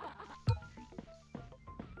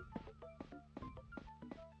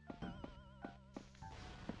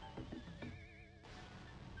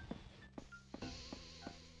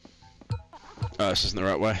 Oh, this isn't the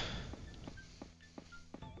right way.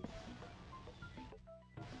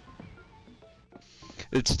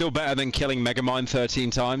 It's still better than killing Megamind 13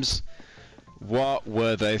 times. What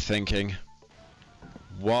were they thinking?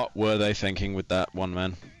 What were they thinking with that one,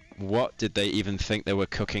 man? What did they even think they were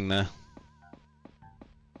cooking there?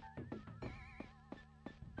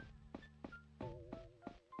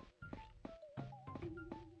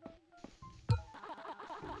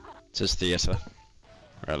 It says theater.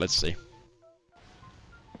 Alright, let's see.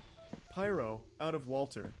 Pyro, out of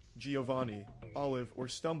Walter, Giovanni, Olive, or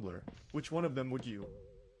Stumbler, which one of them would you?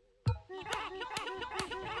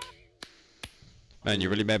 Man, you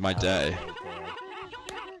really made my day.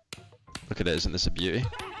 Look at it, isn't this a beauty?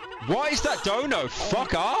 What is that dono?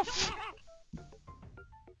 Fuck off!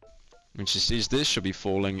 When she sees this, she'll be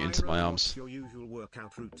falling into my arms. What's your usual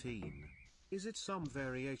workout routine? Is it some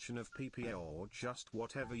variation of PPL or just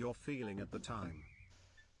whatever you're feeling at the time?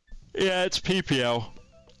 Yeah, it's PPL.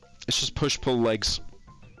 It's just push-pull legs.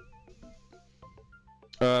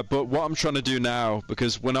 But what I'm trying to do now,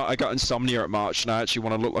 because when I got insomnia at March and I actually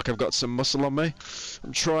want to look like I've got some muscle on me,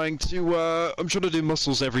 I'm trying to do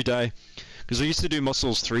muscles every day. Because I used to do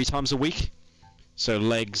muscles 3 times a week. So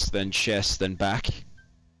legs, then chest, then back.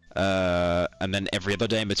 And then every other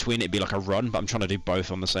day in between it'd be like a run, but I'm trying to do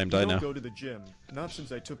both on the same day now. Don't go to the gym. Not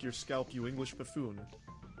since I took your scalp, you English buffoon.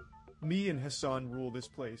 Me and Hassan rule this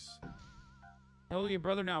place. Tell your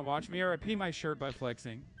brother now, watch me or I pee my shirt by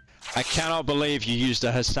flexing. I cannot believe you used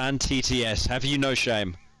a Hassan TTS. Have you no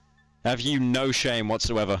shame? Have you no shame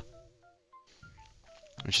whatsoever?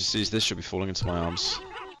 When she sees this, she'll be falling into my arms.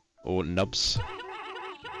 Or nubs.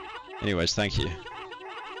 Anyways, thank you.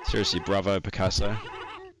 Seriously, bravo, Picasso.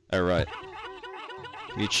 Alright.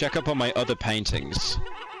 Can you check up on my other paintings?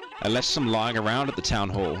 I left some lying around at the town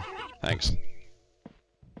hall. Thanks.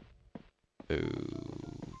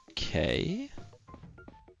 Okay.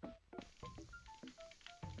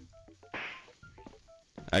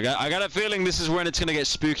 I got a feeling this is when it's gonna get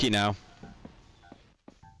spooky now.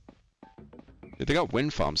 Dude, they got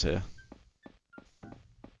wind farms here.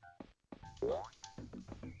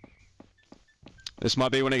 This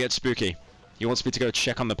might be when it gets spooky. He wants me to go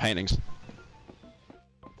check on the paintings.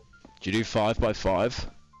 Do you do 5 by 5?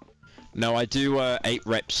 No, I do 8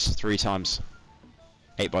 reps 3 times.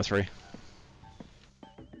 8 by 3.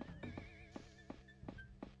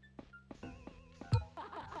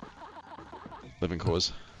 Living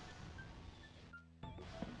cause.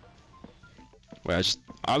 Wait,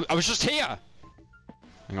 I was just here!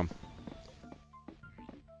 Hang on.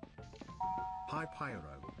 Hi Pyro.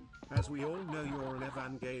 As we all know, you're an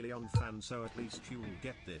Evangelion fan, so at least you'll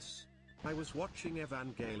get this. I was watching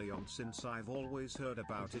Evangelion since I've always heard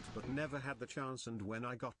about it but never had the chance, and when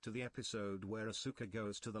I got to the episode where Asuka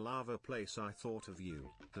goes to the lava place, I thought of you.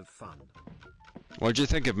 Have fun. What'd you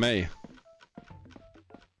think of me?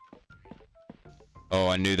 Oh,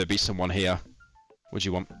 I knew there'd be someone here. What'd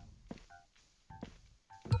you want?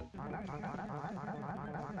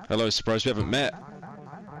 Hello, surprised we haven't met.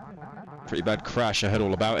 Pretty bad crash, I heard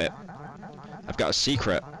all about it. I've got a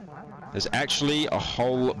secret. There's actually a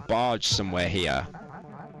whole barge somewhere here,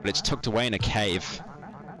 but it's tucked away in a cave.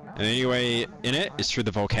 And the only way in it is through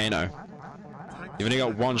the volcano. You've only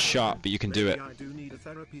got one shot, but you can do it. I do need a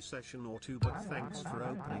therapy session or two, but thanks for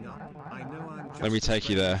opening up. I know I'm just Let me take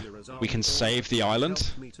you there. We can save the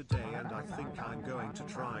island. me today, and I think I'm going to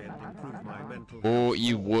try and improve my mental Or health.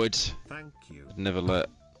 you would. Thank you. Never let.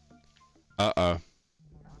 Uh-oh.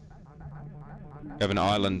 We have an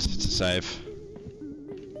island to save.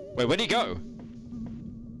 Wait, where'd he go?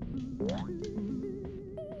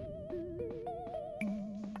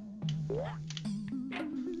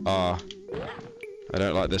 Ah. I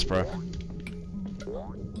don't like this, bro.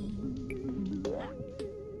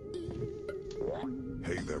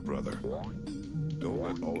 Hey there, brother. Don't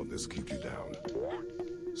let all of this keep you down.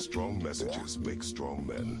 Strong messages make strong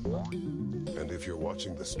men. And if you're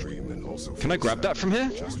watching the stream and also Can I grab that from here?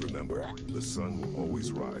 Just remember, the sun will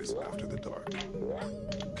always rise after the dark.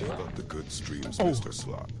 Keep up the good streams, Mr.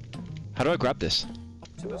 Slop. How do I grab this?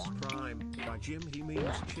 Optimus Prime. By Jim he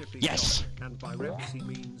means Chippy. Yes! And by Reps he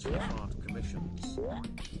means the art commissions.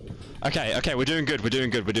 Okay, okay, we're doing good, we're doing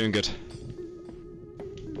good, we're doing good.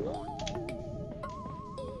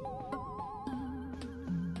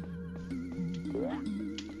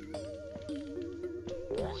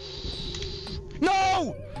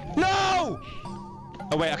 No! No!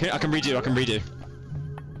 Oh wait, I can redo, I can redo.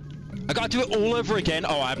 I gotta do it all over again?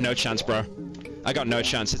 Oh, I have no chance, bro. I got no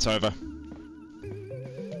chance, it's over.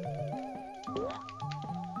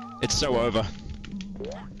 It's so over.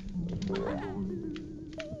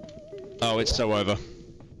 Oh, it's so over.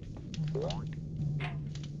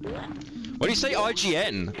 What do you say,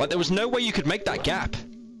 IGN? Like, there was no way you could make that gap.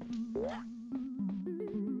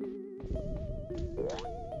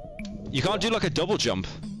 You can't do like a double jump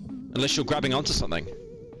unless you're grabbing onto something.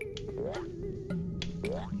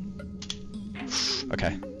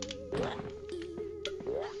 Okay.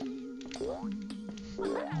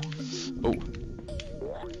 Oh.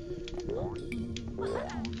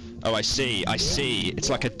 Oh, I see. I see. It's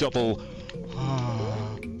like a double...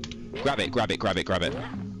 Grab it, grab it, grab it, grab it.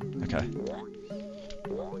 Okay.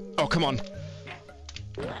 Oh, come on.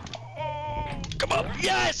 Come on.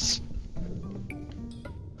 Yes!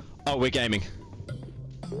 Oh, we're gaming.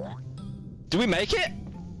 Do we make it?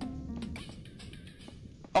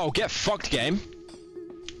 Oh, get fucked, game.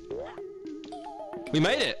 We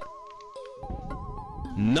made it.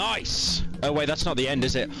 Nice. Oh, wait, that's not the end,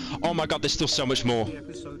 is it? Oh my god, there's still so much more. The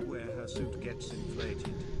episode where her suit gets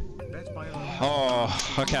inflated. Bet by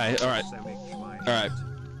Oh, okay, alright. Alright.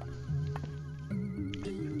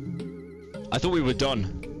 I thought we were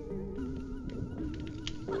done.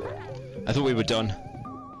 I thought we were done.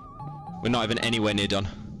 We're not even anywhere near done.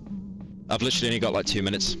 I've literally only got like 2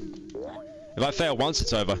 minutes. If I fail once,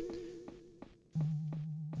 it's over.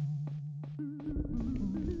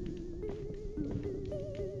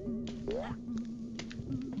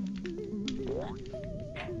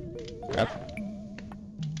 Grab.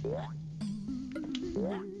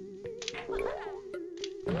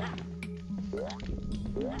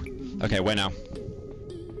 Okay, where now?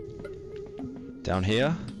 Down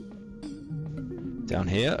here? Down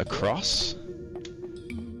here? Across?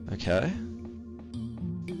 Okay.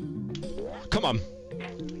 Come on!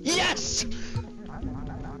 Yes!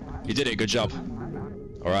 You did it, good job.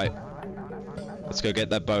 Alright. Let's go get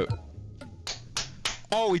that boat.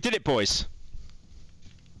 Oh, we did it, boys!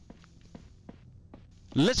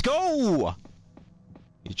 Let's go!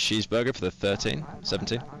 You cheeseburger for the 13,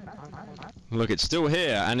 17. Look, it's still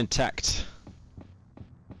here and intact.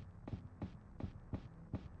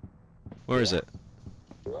 Where is it?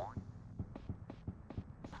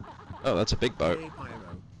 Oh, that's a big boat. Hey,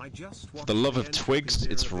 Pyro, I just For the love of twigs,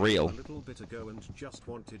 it's real. A little bit ago and just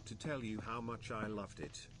wanted to tell you how much I loved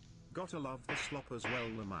it. Gotta love the slop as well,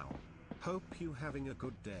 Lamau. Hope you having a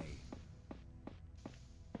good day.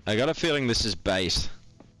 I got a feeling this is bait.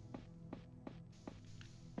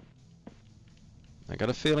 I got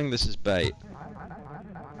a feeling this is bait.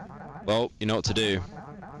 Well, you know what to do.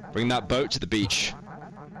 Bring that boat to the beach.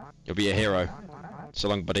 You'll be a hero. So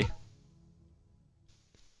long, buddy.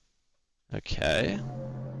 Okay.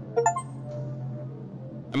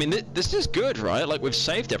 I mean, this is good, right? Like, we've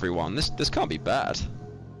saved everyone. This can't be bad.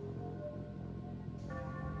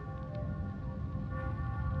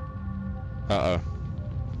 Uh-oh.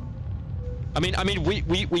 I mean,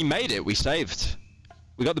 we made it. We saved.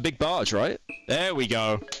 We got the big barge, right? There we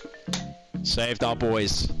go. Saved our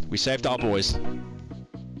boys. We saved our boys.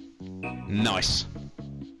 Nice.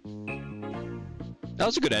 That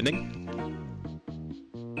was a good ending.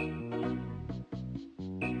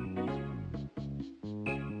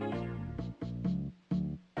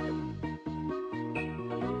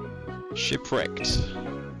 Shipwrecked.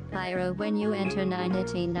 Pyro, when you enter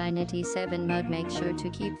 1997 mode, make sure to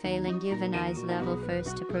keep failing Giovanni's level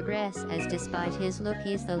first to progress, as despite his look,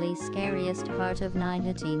 he's the least scariest part of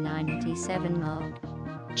 1997 mode.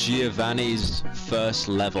 Giovanni's first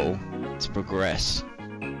level to progress.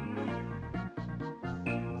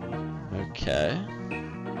 Okay.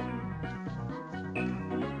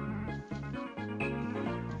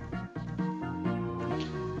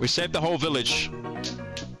 We saved the whole village.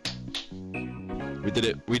 We did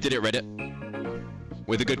it, Reddit.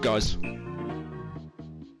 We're the good guys.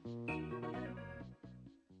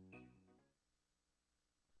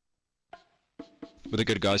 We're the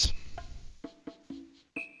good guys.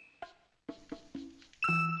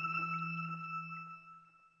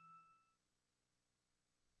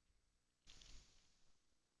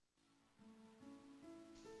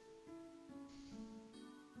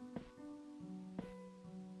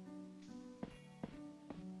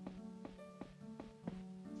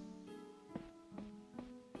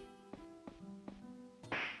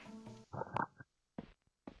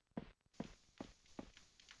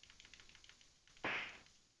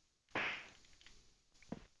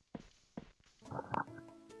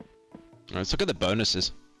 Let's look at the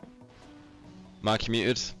bonuses. Mark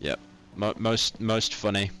muted. Yep. Most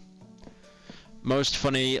funny. Most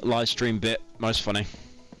funny live stream bit. Most funny.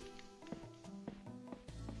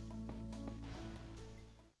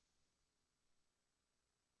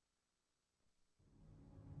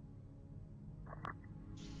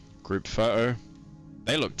 Group photo.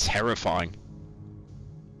 They look terrifying.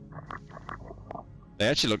 They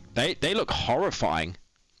actually look. They look horrifying.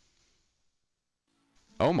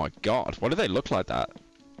 Oh my god, why do they look like that?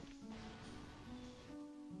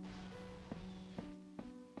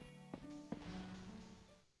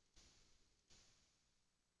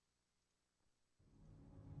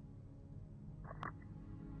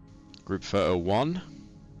 Group photo 1.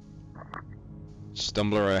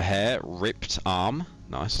 Stumbler hair, ripped arm.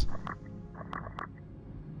 Nice.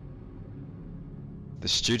 The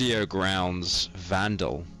studio grounds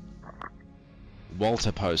vandal.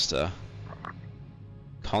 Walter poster.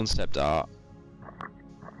 Concept art.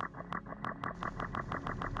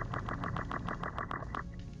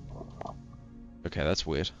 Okay, that's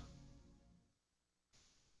weird.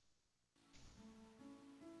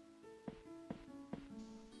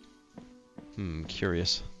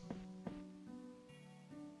 Curious.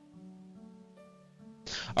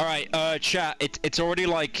 Alright, chat, it's already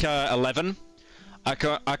like 11. I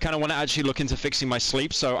kind of want to actually look into fixing my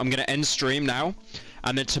sleep, so I'm going to end stream now.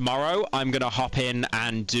 And then tomorrow, I'm going to hop in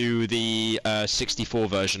and do the 64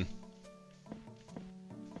 version.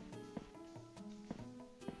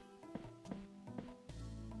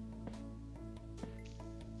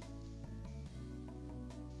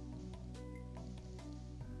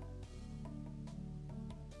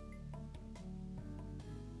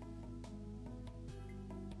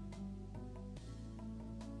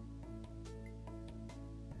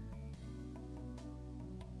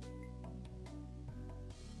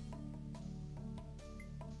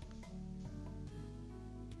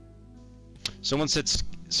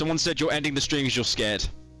 Someone said you're ending the stream because you're scared.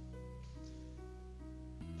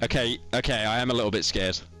 Okay, I am a little bit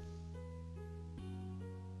scared.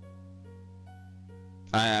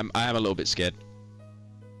 I am a little bit scared.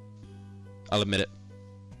 I'll admit it.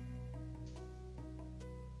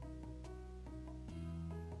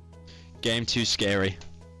 Game too scary.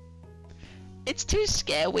 It's too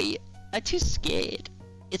scary. I'm too scared.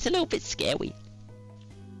 It's a little bit scary.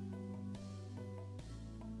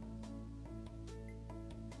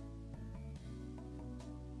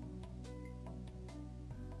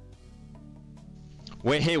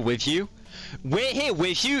 We're here with you. We're here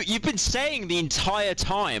with you. You've been saying the entire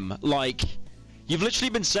time, like, you've literally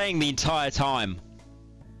been saying the entire time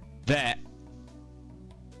that,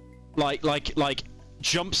 like,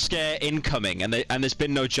 jump scare incoming, and there's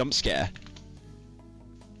been no jump scare.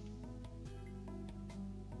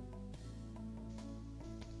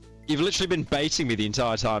 You've literally been baiting me the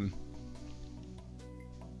entire time.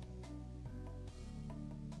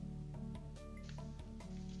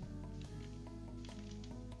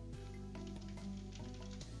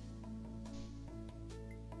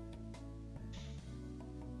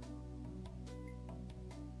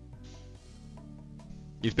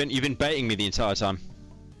 You've been baiting me the entire time.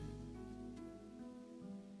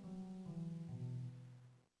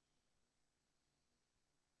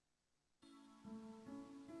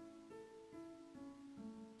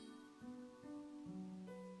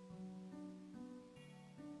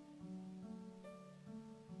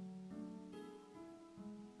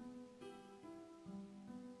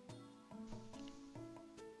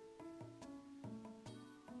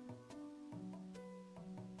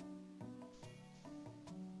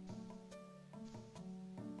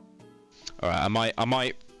 Alright, I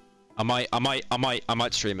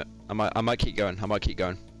might stream it. I might keep going. I might keep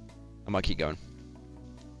going.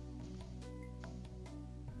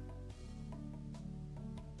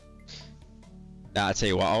 Nah, I tell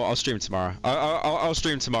you what, I'll stream tomorrow. I'll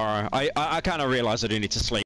stream tomorrow. I kind of realize I do need to sleep.